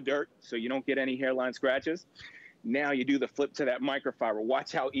all the dirt, so you don't get any hairline scratches. Now you do the flip to that microfiber.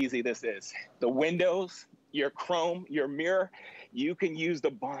 Watch how easy this is. The windows, your chrome, your mirror, you can use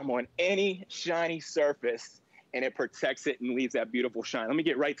the balm on any shiny surface, and it protects it and leaves that beautiful shine. Let me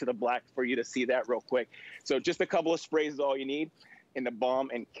get right to the black for you to see that real quick. So just a couple of sprays is all you need, and the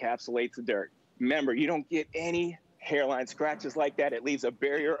balm encapsulates the dirt. Remember, you don't get any hairline scratches like that. It leaves a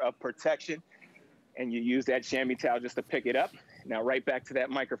barrier of protection, and you use that chamois towel just to pick it up. Now right back to that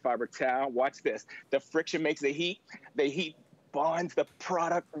microfiber towel. Watch this. The friction makes the heat. The heat bonds the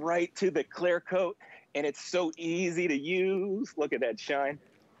product right to the clear coat, and it's so easy to use. Look at that shine.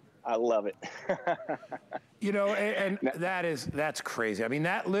 I love it. You know, and that's crazy. I mean,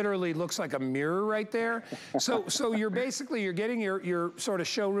 that literally looks like a mirror right there. So you're getting your sort of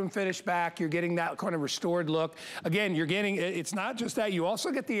showroom finish back. You're getting that kind of restored look. Again, it's not just that. You also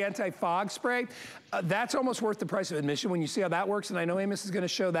get the anti-fog spray. That's almost worth the price of admission when you see how that works. And I know Amos is going to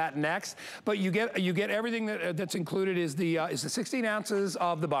show that next. But you get everything that's included is the 16 ounces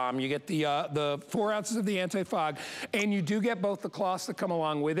of the balm. You get the 4 ounces of the anti-fog, and you do get both the cloths that come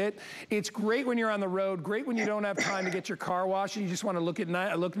along with it. It's great when you're on the road. Great when you don't have time to get your car washed and you just want to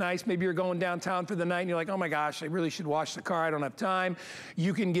look nice. Maybe you're going downtown for the night and you're like, oh my gosh, I really should wash the car. I don't have time.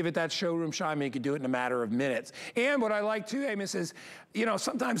 You can give it that showroom shine, and you can do it in a matter of minutes. And what I like too, Amos, is, you know,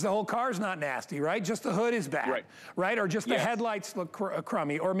 sometimes the whole car's not nasty, right? Just the hood is bad, right? Or just the headlights look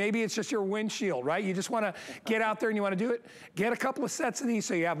crummy. Or maybe it's just your windshield, right? You just want to get out there and you want to do it. Get a couple of sets of these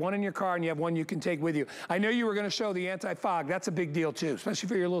so you have one in your car and you have one you can take with you. I know you were going to show the anti-fog. That's a big deal too, especially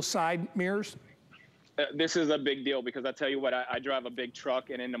for your little side mirrors. This is a big deal because I tell you what, I drive a big truck,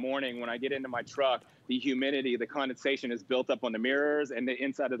 and in the morning when I get into my truck, the humidity, the condensation is built up on the mirrors and the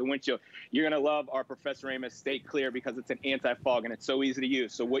inside of the windshield. You're going to love our Professor Amos Stay Clear because it's an anti-fog and it's so easy to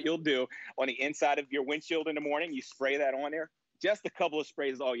use. So what you'll do on the inside of your windshield in the morning, you spray that on there. Just a couple of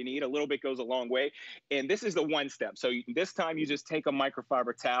sprays is all you need. A little bit goes a long way. And this is the one step. So this time you just take a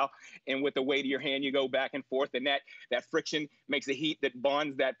microfiber towel, and with the weight of your hand, you go back and forth. And that friction makes a heat that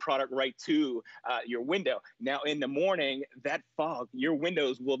bonds that product right to your window. Now in the morning, that fog, your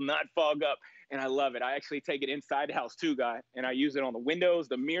windows will not fog up. And I love it. I actually take it inside the house too, Guy. And I use it on the windows,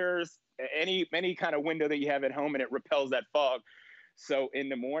 the mirrors, any kind of window that you have at home, and it repels that fog. So in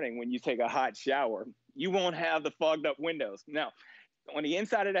the morning, when you take a hot shower, you won't have the fogged up windows. Now, on the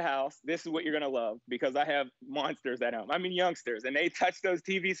inside of the house, this is what you're going to love, because I have monsters at home. I mean, youngsters, and they touch those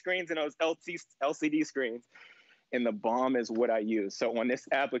TV screens and those LCD screens. And the balm is what I use. So on this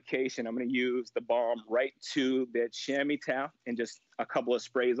application, I'm going to use the balm right to the chamois towel, and just a couple of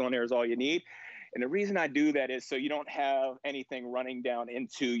sprays on there is all you need. And the reason I do that is so you don't have anything running down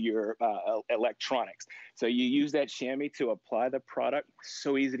into your electronics. So you use that chamois to apply the product.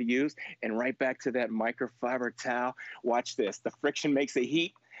 So easy to use. And right back to that microfiber towel. Watch this. The friction makes a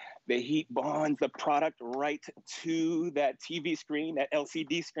heat. The heat bonds the product right to that TV screen, that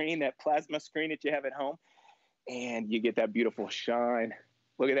LCD screen, that plasma screen that you have at home. And you get that beautiful shine.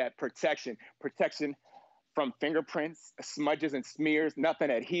 Look at that protection. Protection from fingerprints, smudges and smears, nothing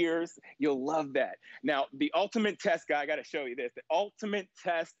adheres. You'll love that. Now, the ultimate test, guy, I got to show you this. The ultimate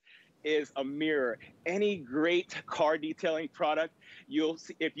test is a mirror. Any great car detailing product, you'll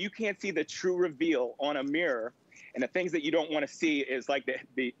see, if you can't see the true reveal on a mirror, and the things that you don't want to see is like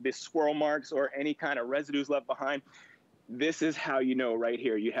the swirl marks or any kind of residues left behind. This is how you know right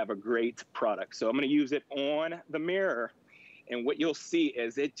here you have a great product. So I'm going to use it on the mirror, and what you'll see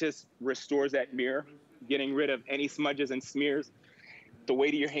is it just restores that mirror, getting rid of any smudges and smears. The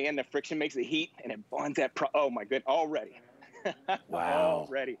weight of your hand, the friction makes the heat, and it bonds that oh my goodness, already. Wow.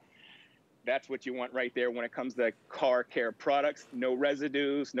 Already. That's what you want right there when it comes to car care products. No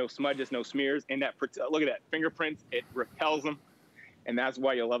residues, no smudges, no smears. And that, look at that, fingerprints, it repels them. And that's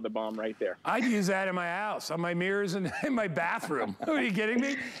why you love the balm right there. I'd use that in my house, on my mirrors and in my bathroom. Are you kidding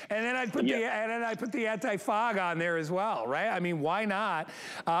me? And then I'd put the anti-fog on there as well, right? I mean, why not?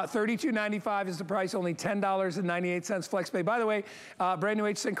 $32.95 is the price, only $10.98 FlexPay. By the way, brand new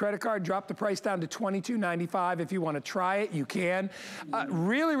HSN credit card, dropped the price down to $22.95. If you want to try it, you can.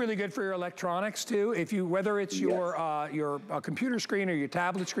 Really, really good for your electronics too. If you, whether it's your computer screen or your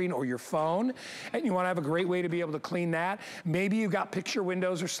tablet screen or your phone, and you want to have a great way to be able to clean that. Maybe you've got picture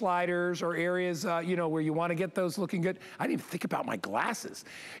windows or sliders or areas, you know, where you want to get those looking good. I didn't even think about my glasses.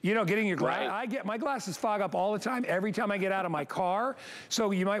 You know, getting your glasses, I get my glasses fog up all the time, every time I get out of my car.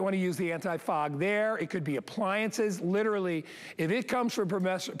 So you might want to use the anti-fog there. It could be appliances. Literally, if it comes from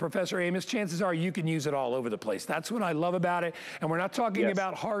Professor Amos, chances are you can use it all over the place. That's what I love about it. And we're not talking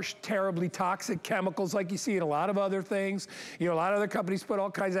about harsh, terribly toxic chemicals like you see in a lot of other things. You know, a lot of other companies put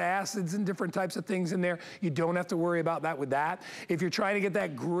all kinds of acids and different types of things in there. You don't have to worry about that with that. If you're trying to get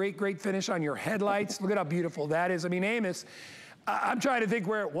that great, great finish on your headlights, look at how beautiful that is. I mean, Amos, I'm trying to think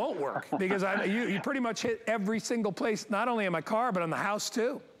where it won't work because you pretty much hit every single place, not only in my car, but on the house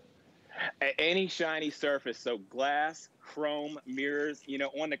too. Any shiny surface, so glass, chrome, mirrors, you know,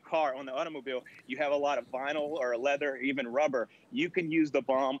 on the car, on the automobile, you have a lot of vinyl or leather, even rubber. You can use the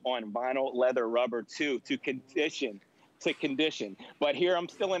balm on vinyl, leather, rubber too, to condition. But here I'm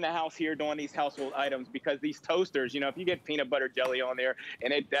still in the house here doing these household items because these toasters, you know, if you get peanut butter jelly on there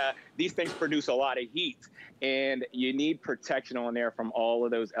and these things produce a lot of heat and you need protection on there from all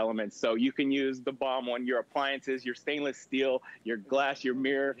of those elements. So you can use the balm on your appliances, your stainless steel, your glass, your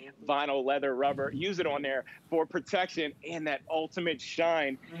mirror, vinyl, leather, rubber. Use it on there for protection and that ultimate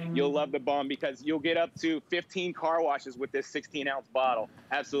shine. You'll love the balm because you'll get up to 15 car washes with this 16-ounce bottle.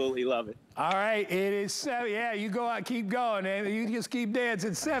 Absolutely love it. All right, it is 7. Yeah, you go out, keep going, and you just keep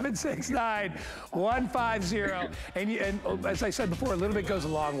dancing. 769-150. And as I said before, a little bit goes a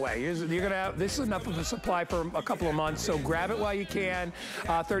long way. You're gonna have, this is enough of a supply for a couple of months, so grab it while you can.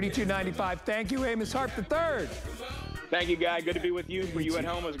 $32.95. Thank you, Amos Harp III. Thank you, Guy. Good to be with you. For you at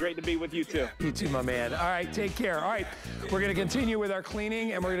home, it was great to be with you, too. You too, my man. All right, take care. All right, we're going to continue with our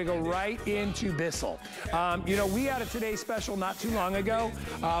cleaning, and we're going to go right into Bissell. You know, we had a Today Special not too long ago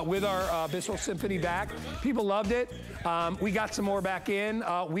with our Bissell Symphony back. People loved it. We got some more back in.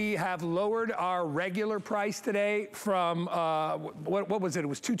 We have lowered our regular price today from, what was it? It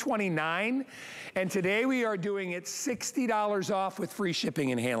was $229. And today we are doing it $60 off with free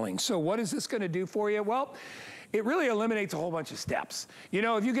shipping and handling. So what is this going to do for you? Well, it really eliminates a whole bunch of steps. You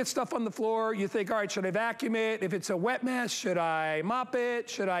know, if you get stuff on the floor, you think, all right, should I vacuum it? If it's a wet mess, should I mop it?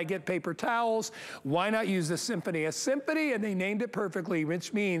 Should I get paper towels? Why not use the Symphony? A Symphony, and they named it perfectly,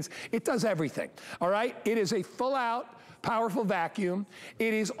 which means it does everything, all right? It is a full-out, powerful vacuum.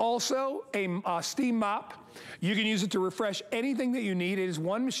 It is also a steam mop. You can use it to refresh anything that you need. It is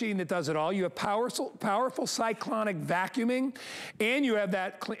one machine that does it all. You have powerful cyclonic vacuuming, and you have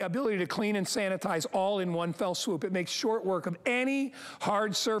that ability to clean and sanitize all in one fell swoop. It makes short work of any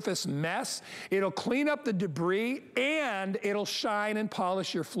hard surface mess. It'll clean up the debris, and it'll shine and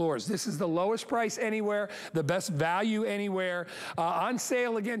polish your floors. This is the lowest price anywhere, the best value anywhere. On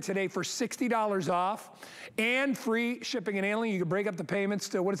sale again today for $60 off and free shipping and handling. You can break up the payments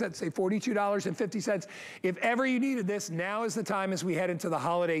to, what does that say, $42.50. If ever you needed this, now is the time as we head into the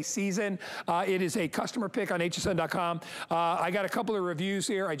holiday season. It is a customer pick on hsn.com. I got a couple of reviews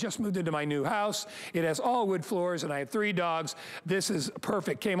here. I just moved into my new house. It has all wood floors, and I have 3 dogs. This is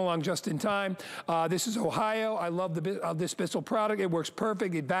perfect. Came along just in time. This is Ohio. I love this Bissell product. It works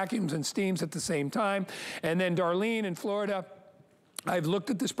perfect. It vacuums and steams at the same time. And then Darlene in Florida. I've looked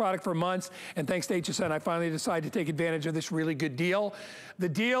at this product for months, and thanks to HSN, I finally decided to take advantage of this really good deal. The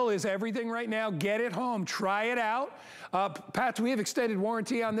deal is everything right now. Get it home. Try it out. Pat, do we have extended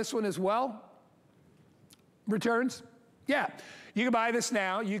warranty on this one as well? Returns? Yeah. You can buy this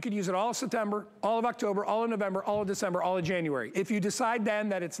now. You can use it all of September, all of October, all of November, all of December, all of January. If you decide then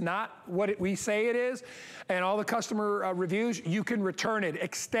that it's not what we say it is, and all the customer reviews, you can return it.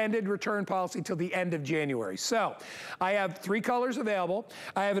 Extended return policy till the end of January. So I have 3 colors available.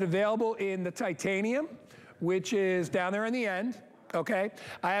 I have it available in the titanium, which is down there in the end. Okay,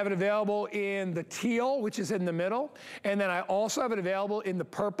 I have it available in the teal, which is in the middle, and then I also have it available in the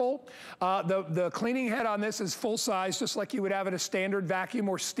purple. The cleaning head on this is full size, just like you would have in a standard vacuum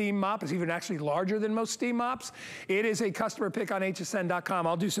or steam mop. It's even actually larger than most steam mops. It is a customer pick on hsn.com.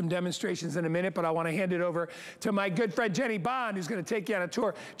 I'll do some demonstrations in a minute, but I want to hand it over to my good friend Jenny Bond, who's going to take you on a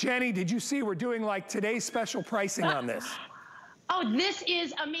tour. Jenny, did you see we're doing like today's special pricing on this? Oh, this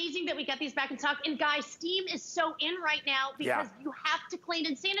is amazing that we got these back in stock. And guys, steam is so in right now because you have to clean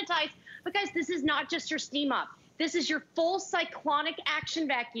and sanitize. But guys, this is not just your steam up. This is your full cyclonic action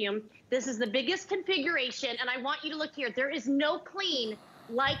vacuum. This is the biggest configuration. And I want you to look here. There is no clean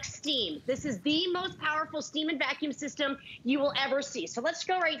like steam. This is the most powerful steam and vacuum system you will ever see. So let's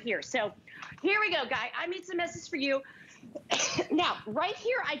go right here. So here we go, guy. I made some messes for you. Now, right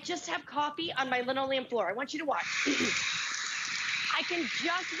here, I just have coffee on my linoleum floor. I want you to watch. I can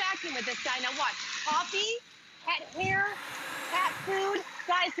just vacuum with this guy. Now watch, coffee, cat hair, cat food.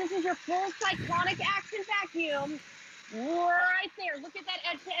 Guys, this is your full cyclonic action vacuum right there. Look at that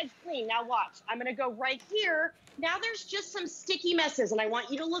edge-to-edge clean. Now watch, I'm gonna go right here. Now there's just some sticky messes, and I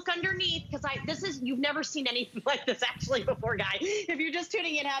want you to look underneath because you've never seen anything like this actually before, guy. If you're just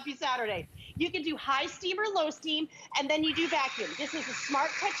tuning in, happy Saturday. You can do high steam or low steam, and then you do vacuum. This is a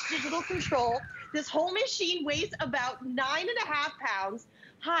smart touch digital control. This whole machine weighs about 9.5 pounds.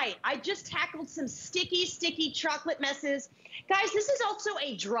 Hi, I just tackled some sticky chocolate messes. Guys, this is also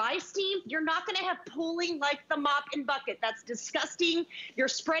a dry steam. You're not gonna have pooling like the mop and bucket. That's disgusting. You're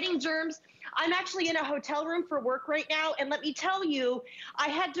spreading germs. I'm actually in a hotel room for work right now, and let me tell you, I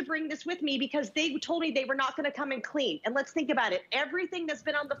had to bring this with me because they told me they were not gonna come and clean. And let's think about it. Everything that's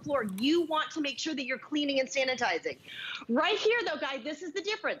been on the floor, you want to make sure that you're cleaning and sanitizing. Right here though, guys, this is the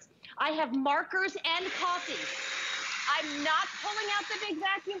difference. I have markers and coffee. I'm not pulling out the big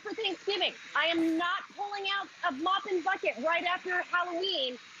vacuum for Thanksgiving. I am not pulling out a mop and bucket right after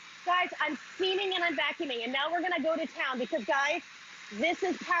Halloween. Guys, I'm steaming and I'm vacuuming, and now we're gonna go to town because guys, this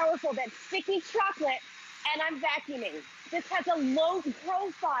is powerful. That sticky chocolate, and I'm vacuuming. This has a low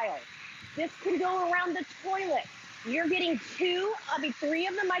profile. This can go around the toilet. You're getting 3 of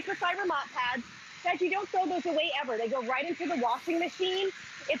the microfiber mop pads. Guys, you don't throw those away ever. They go right into the washing machine.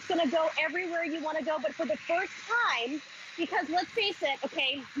 It's gonna go everywhere you wanna go, but for the first time, because let's face it,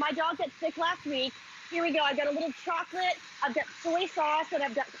 okay, my dog got sick last week. Here we go, I've got a little chocolate, I've got soy sauce, and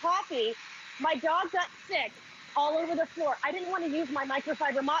I've got coffee. My dog got sick all over the floor. I didn't wanna use my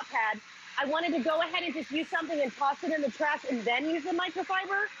microfiber mop pad. I wanted to go ahead and just use something and toss it in the trash and then use the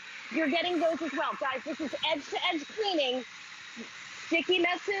microfiber. You're getting those as well. Guys, this is edge-to-edge cleaning, sticky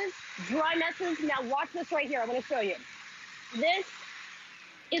messes, dry messes. Now watch this right here, I'm gonna show you. This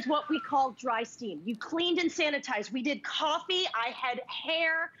is what we call dry steam. You cleaned and sanitized. We did coffee, I had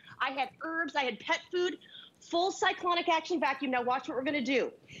hair, I had herbs, I had pet food, full cyclonic action vacuum. Now watch what we're gonna do.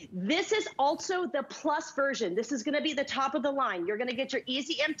 This is also the plus version. This is gonna be the top of the line. You're gonna get your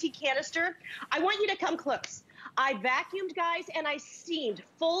easy empty canister. I want you to come close. I vacuumed, guys, and I steamed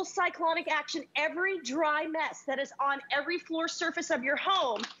full cyclonic action. Every dry mess that is on every floor surface of your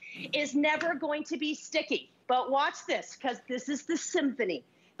home is never going to be sticky. But watch this, because this is the symphony.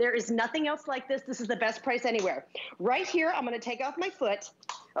 There is nothing else like this. This is the best price anywhere. Right here, I'm gonna take off my foot.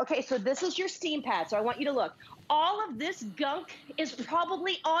 Okay, so this is your steam pad, so I want you to look. All of this gunk is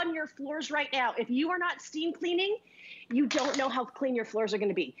probably on your floors right now. If you are not steam cleaning, you don't know how clean your floors are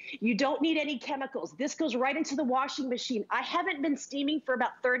gonna be. You don't need any chemicals. This goes right into the washing machine. I haven't been steaming for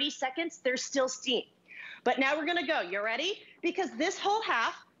about 30 seconds. There's still steam. But now we're gonna go. You ready? Because this whole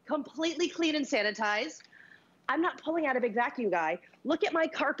half, completely clean and sanitized. I'm not pulling out a big vacuum, guy. Look at my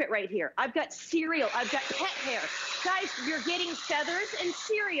carpet right here. I've got cereal, I've got pet hair. Guys, you're getting feathers and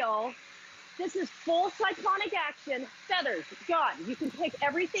cereal. This is full cyclonic action. Feathers, gone. You can pick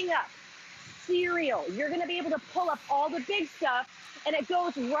everything up. Cereal, you're gonna be able to pull up all the big stuff, and it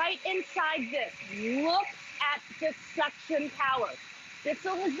goes right inside this. Look at the suction power. This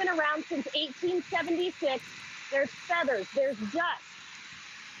one has been around since 1876. There's feathers, there's dust.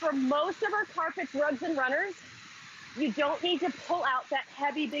 For most of our carpets, rugs, and runners, you don't need to pull out that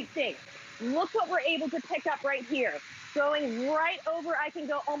heavy big thing. Look what we're able to pick up right here. Going right over, I can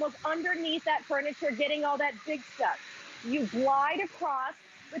go almost underneath that furniture, getting all that big stuff. You glide across,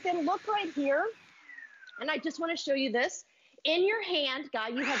 but then look right here. And I just want to show you this. In your hand, Guy,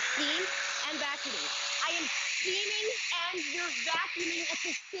 you have steam and vacuuming. I am steaming and you're vacuuming at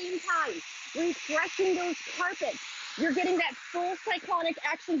the same time, refreshing those carpets. You're getting that full cyclonic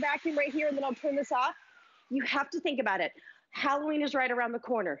action vacuum right here, and then I'll turn this off. You have to think about it. Halloween is right around the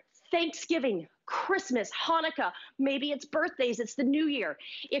corner. Thanksgiving, Christmas, Hanukkah, maybe it's birthdays, it's the new year.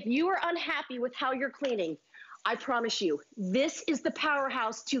 If you are unhappy with how you're cleaning, I promise you, this is the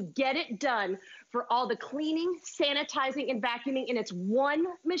powerhouse to get it done for all the cleaning, sanitizing, and vacuuming, and it's one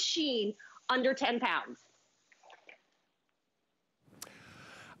machine under 10 pounds.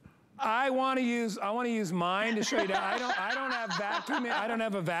 I want to use mine to show you that. I don't have vacuum. I don't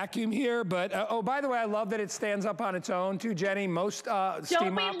have a vacuum here, but oh, by the way, I love that it stands up on its own too, Jenny. Most steam mops.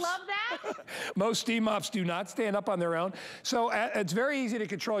 Don't we love that? Most steam mops do not stand up on their own. So it's very easy to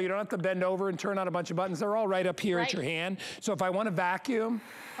control. You don't have to bend over and turn on a bunch of buttons. They're all right up here at your hand. So if I want to vacuum,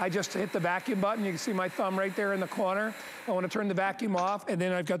 I just hit the vacuum button. You can see my thumb right there in the corner. I want to turn the vacuum off, and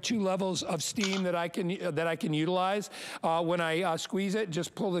then I've got 2 levels of steam that I can utilize. When I squeeze it,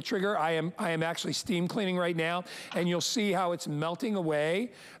 just pull the trigger. I am actually steam cleaning right now, and you'll see how it's melting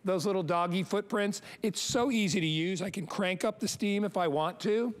away those little doggy footprints. It's so easy to use. I can crank up the steam if I want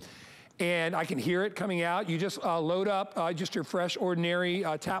to, and I can hear it coming out. You just load up just your fresh, ordinary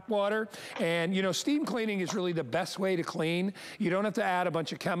tap water. And you know, steam cleaning is really the best way to clean. You don't have to add a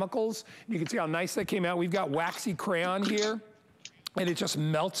bunch of chemicals. You can see how nice that came out. We've got waxy crayon here, and it just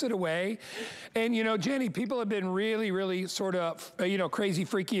melts it away. And you know, Jenny, people have been really sort of, you know, crazy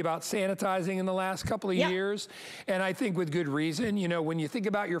freaky about sanitizing in the last couple of years. And I think with good reason. You know, when you think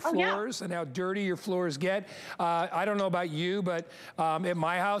about your floors and how dirty your floors get, I don't know about you, but at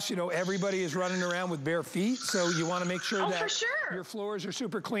my house, you know, everybody is running around with bare feet. So you want to make sure that your floors are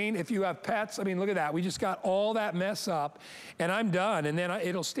super clean. If you have pets, I mean, look at that. We just got all that mess up, and I'm done. And then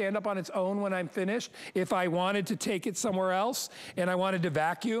it'll stand up on its own when I'm finished. If I wanted to take it somewhere else and I wanted to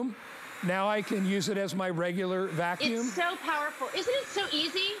vacuum, now I can use it as my regular vacuum. It's so powerful. Isn't it so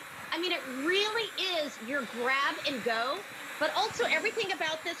easy? I mean, it really is your grab and go. But also everything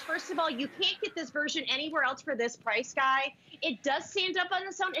about this, first of all, you can't get this version anywhere else for this price, Guy. It does stand up on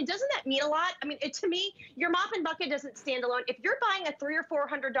its own. And doesn't that mean a lot? I mean, to me, your mop and bucket doesn't stand alone. If you're buying a $300 or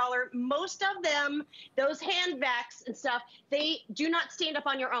 $400, most of them, those hand vacs and stuff, they do not stand up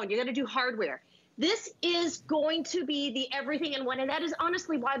on your own. You got to do hardware. This is going to be the everything in one, and that is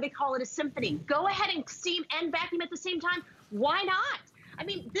honestly why they call it a symphony. Go ahead and steam and vacuum at the same time. Why not? I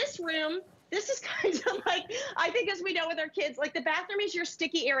mean, this room, this is kind of like, I think as we know with our kids, like the bathroom is your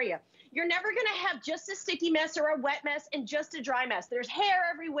sticky area. You're never going to have just a sticky mess or a wet mess and just a dry mess. There's hair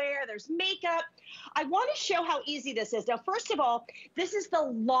everywhere. There's makeup. I want to show how easy this is. Now, first of all, this is the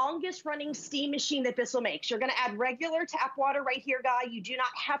longest running steam machine that Bissell makes. You're going to add regular tap water right here, Guy. You do not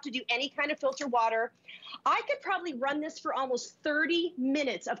have to do any kind of filter water. I could probably run this for almost 30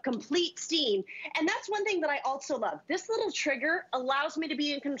 minutes of complete steam. And that's one thing that I also love. This little trigger allows me to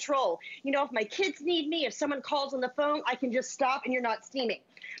be in control. You know, if my kids need me, if someone calls on the phone, I can just stop and you're not steaming.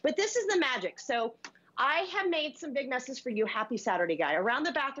 But this is the magic. So I have made some big messes for you. Happy Saturday, Guy. Around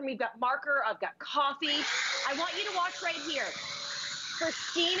the bathroom, we've got marker. I've got coffee. I want you to watch right here. For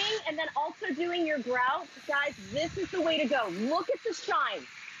steaming and then also doing your grout, guys, this is the way to go. Look at the shine.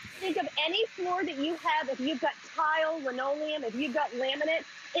 Think of any floor that you have. If you've got tile, linoleum, if you've got laminate,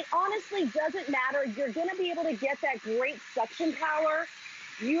 it honestly doesn't matter. You're going to be able to get that great suction power.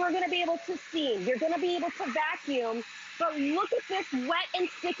 You are going to be able to steam. You're going to be able to vacuum. But look at this wet and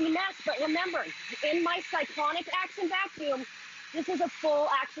sticky mess. But remember, in my cyclonic action vacuum, this is a full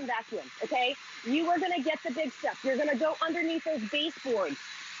action vacuum, okay? You are gonna get the big stuff. You're gonna go underneath those baseboards.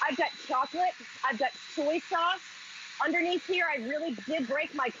 I've got chocolate, I've got soy sauce. Underneath here, I really did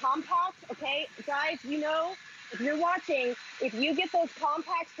break my compacts, okay? Guys, you know, if you're watching, if you get those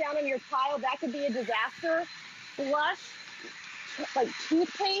compacts down on your tile, that could be a disaster. Blush, like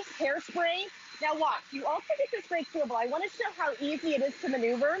toothpaste, hairspray. Now watch, you also get this great swivel. I wanna show how easy it is to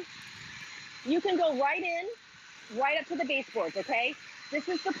maneuver. You can go right in, right up to the baseboards, okay? This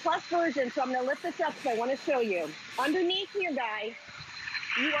is the plus version, so I'm gonna lift this up because I wanna show you. Underneath here, Guy,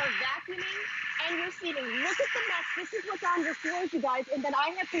 you are vacuuming and you're steaming. Look at the mess. This is what's on your floors, you guys, and then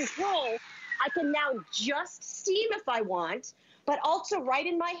I have control. I can now just steam if I want, but also right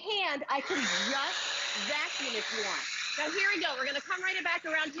in my hand, I can just vacuum if you want. Now here we go. We're gonna come right back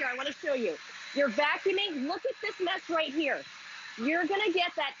around here. I wanna show you. You're vacuuming. Look at this mess right here. You're gonna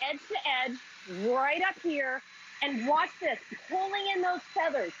get that edge to edge right up here. And watch this, pulling in those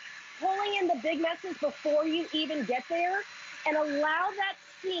feathers. pulling in the big messes before you even get there, and allow that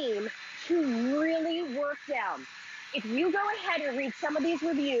steam to really work down. If you go ahead and read some of these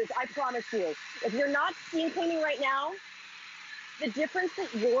reviews, I promise you, if you're not steam cleaning right now, the difference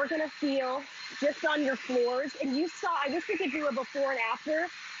that you're gonna feel just on your floors, and you saw, I wish we could do a before and after.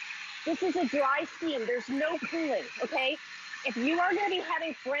 This is a dry steam, there's no cooling, okay? If you are gonna be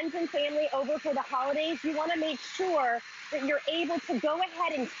having friends and family over for the holidays, you wanna make sure that you're able to go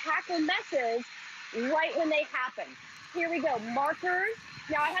ahead and tackle messes right when they happen. Here we go, markers.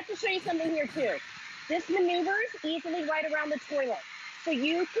 Now I have to show you something here too. This maneuvers easily right around the toilet. So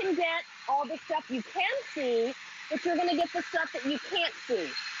you can get all the stuff you can see, but you're gonna get the stuff that you can't see.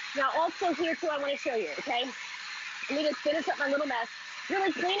 Now also here too, I wanna show you, okay? Let me just finish up my little mess.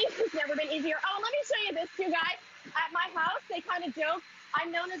 Really, cleaning has never been easier. Oh, let me show you this too, guys. At my house, they kind of joke,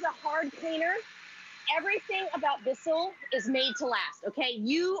 I'm known as a hard cleaner. Everything about Bissell is made to last, okay?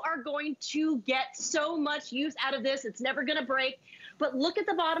 You are going to get so much use out of this. It's never gonna break. But look at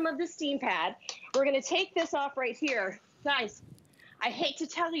the bottom of the steam pad. We're gonna take this off right here. Guys, I hate to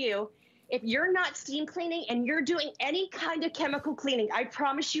tell you, if you're not steam cleaning and you're doing any kind of chemical cleaning, I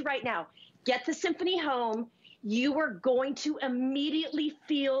promise you right now, get the Symphony home. You are going to immediately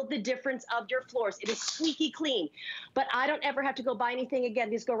feel the difference of your floors. It is squeaky clean, but I don't ever have to go buy anything again.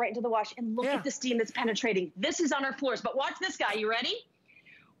 Just go right into the wash and look at the steam that's penetrating. This is on our floors, but watch this guy. You ready?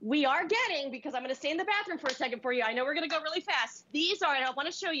 We are getting, because I'm going to stay in the bathroom for a second for you. I know we're going to go really fast. These are, and I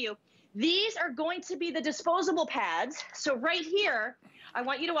want to show you, these are going to be the disposable pads. So right here, I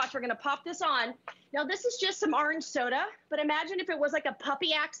want you to watch. We're going to pop this on. Now, this is just some orange soda, but imagine if it was like a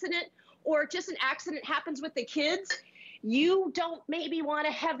puppy accident or just an accident happens with the kids. You don't maybe want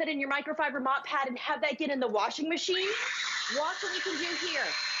to have that in your microfiber mop pad and have that get in the washing machine. Watch what we can do here.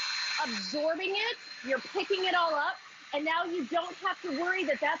 Absorbing it, you're picking it all up, and now you don't have to worry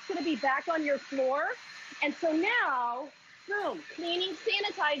that that's going to be back on your floor. And so now, boom, cleaning,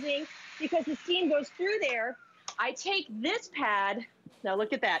 sanitizing, because the steam goes through there. I take this pad. Now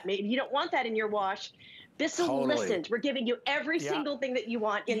look at that. Maybe you don't want that in your wash. Bissell listened. We're giving you every single thing that you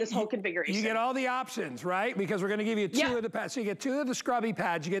want in this whole configuration. You get all the options, right? Because we're going to give you two of the pads. So you get 2 of the scrubby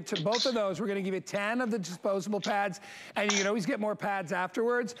pads. You get to both of those. We're going to give you 10 of the disposable pads, and you can always get more pads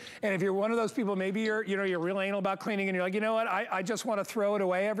afterwards. And if you're one of those people, maybe you're real anal about cleaning, and you're like, you know what? I just want to throw it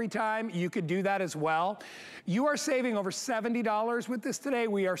away every time. You could do that as well. You are saving over $70 with this today.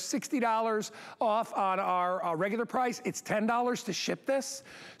 We are $60 off on our regular price. It's $10 to ship this.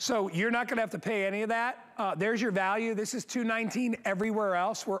 So you're not going to have to pay any of that. There's your value. This is $219 everywhere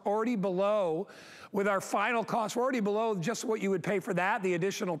else. We're already below, with our final cost, we're already below just what you would pay for that. The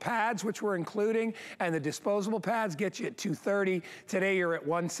additional pads, which we're including, and the disposable pads get you at $230. Today you're at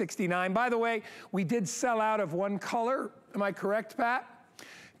 $169. By the way, we did sell out of one color. Am I correct, Pat?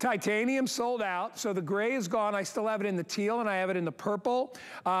 Titanium sold out, so the gray is gone. I still have it in the teal and I have it in the purple.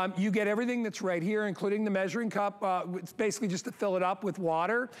 You get everything that's right here, including the measuring cup. It's basically just to fill it up with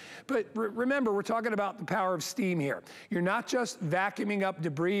water. But remember, we're talking about the power of steam here. You're not just vacuuming up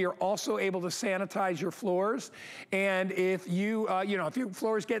debris, you're also able to sanitize your floors. And if you, if your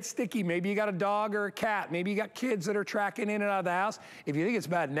floors get sticky, maybe you got a dog or a cat, maybe you got kids that are tracking in and out of the house. If you think it's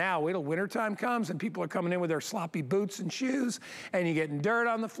bad now, wait till wintertime comes and people are coming in with their sloppy boots and shoes and you're getting dirt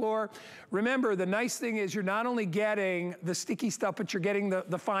on the floor. Remember, the nice thing is you're not only getting the sticky stuff, but you're getting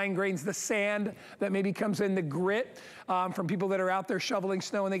the fine grains, the sand that maybe comes in, the grit from people that are out there shoveling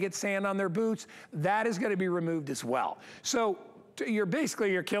snow and they get sand on their boots. That is going to be removed as well. So you're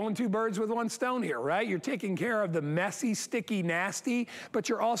killing 2 birds with 1 stone here, right? You're taking care of the messy, sticky, nasty, but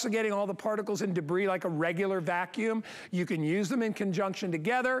you're also getting all the particles and debris like a regular vacuum. You can use them in conjunction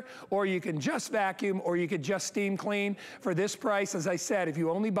together, or you can just vacuum, or you could just steam clean. For this price, as I said, if you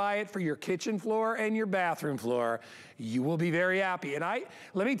only buy it for your kitchen floor and your bathroom floor, you will be very happy. And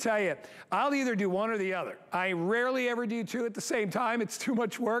let me tell you, I'll either do one or the other. I rarely ever do 2 at the same time. It's too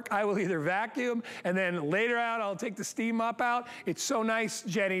much work. I will either vacuum, and then later out, I'll take the steam mop out. It's so nice,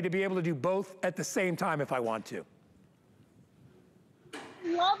 Jenny, to be able to do both at the same time if I want to.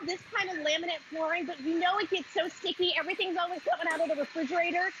 Love this kind of laminate flooring, but you know it gets so sticky. Everything's always coming out of the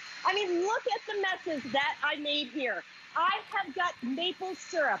refrigerator. I mean, look at the messes that I made here. I have got maple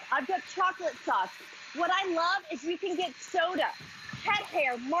syrup. I've got chocolate sauce. What I love is you can get soda, pet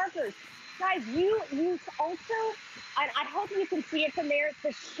hair, markers. Guys, you also, and I hope you can see it from there,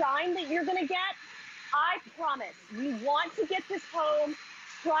 the shine that you're gonna get. I promise, you want to get this home,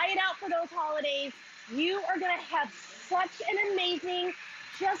 try it out for those holidays. You are gonna have such an amazing,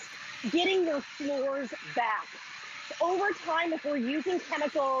 just getting your floors back. So over time, if we're using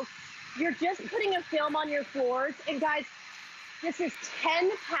chemicals, you're just putting a film on your floors. And guys, This is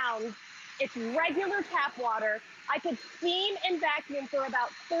 10 pounds. It's regular tap water. I could steam and vacuum for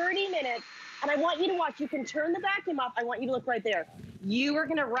about 30 minutes. And I want you to watch. You can turn the vacuum off. I want you to look right there. You are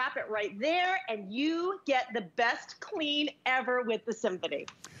going to wrap it right there, and you get the best clean ever with the Symphony.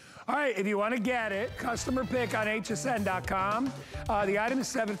 All right, if you want to get it, customer pick on hsn.com. The item is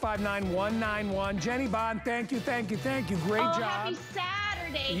 759191. Jenny Bond, thank you, thank you, thank you. Great job. Happy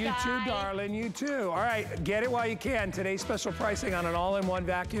Saturday, You guys. too, darling, you too. All right, get it while you can. Today's special pricing on an all-in-one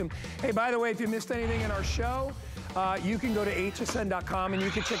vacuum. Hey, by the way, if you missed anything in our show, you can go to hsn.com and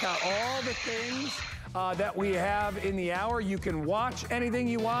you can check out all the things that we have in the hour. You can watch anything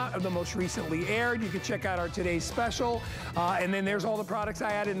you want of the most recently aired. You can check out our today's special. And then there's all the products I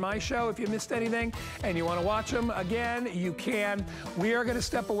had in my show. If you missed anything and you want to watch them again, you can. We are going to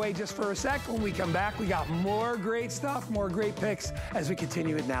step away just for a sec. When we come back, we got more great stuff, more great picks as we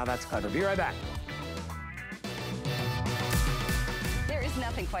continue it Now That's Clever. Be right back.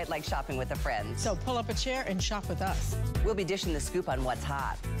 Nothing quite like shopping with a friend. So pull up a chair and shop with us. We'll be dishing the scoop on what's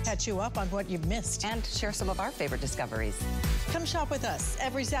hot. Catch you up on what you've missed. And share some of our favorite discoveries. Come shop with us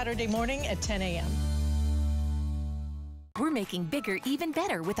every Saturday morning at 10 a.m. We're making bigger even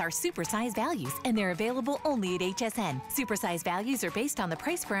better with our supersize values, and they're available only at HSN. Supersize values are based on the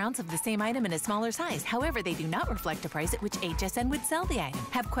price per ounce of the same item in a smaller size. However, they do not reflect a price at which HSN would sell the item.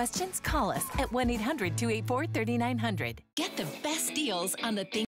 Have questions? Call us at 1-800-284-3900. Get the best deals on the things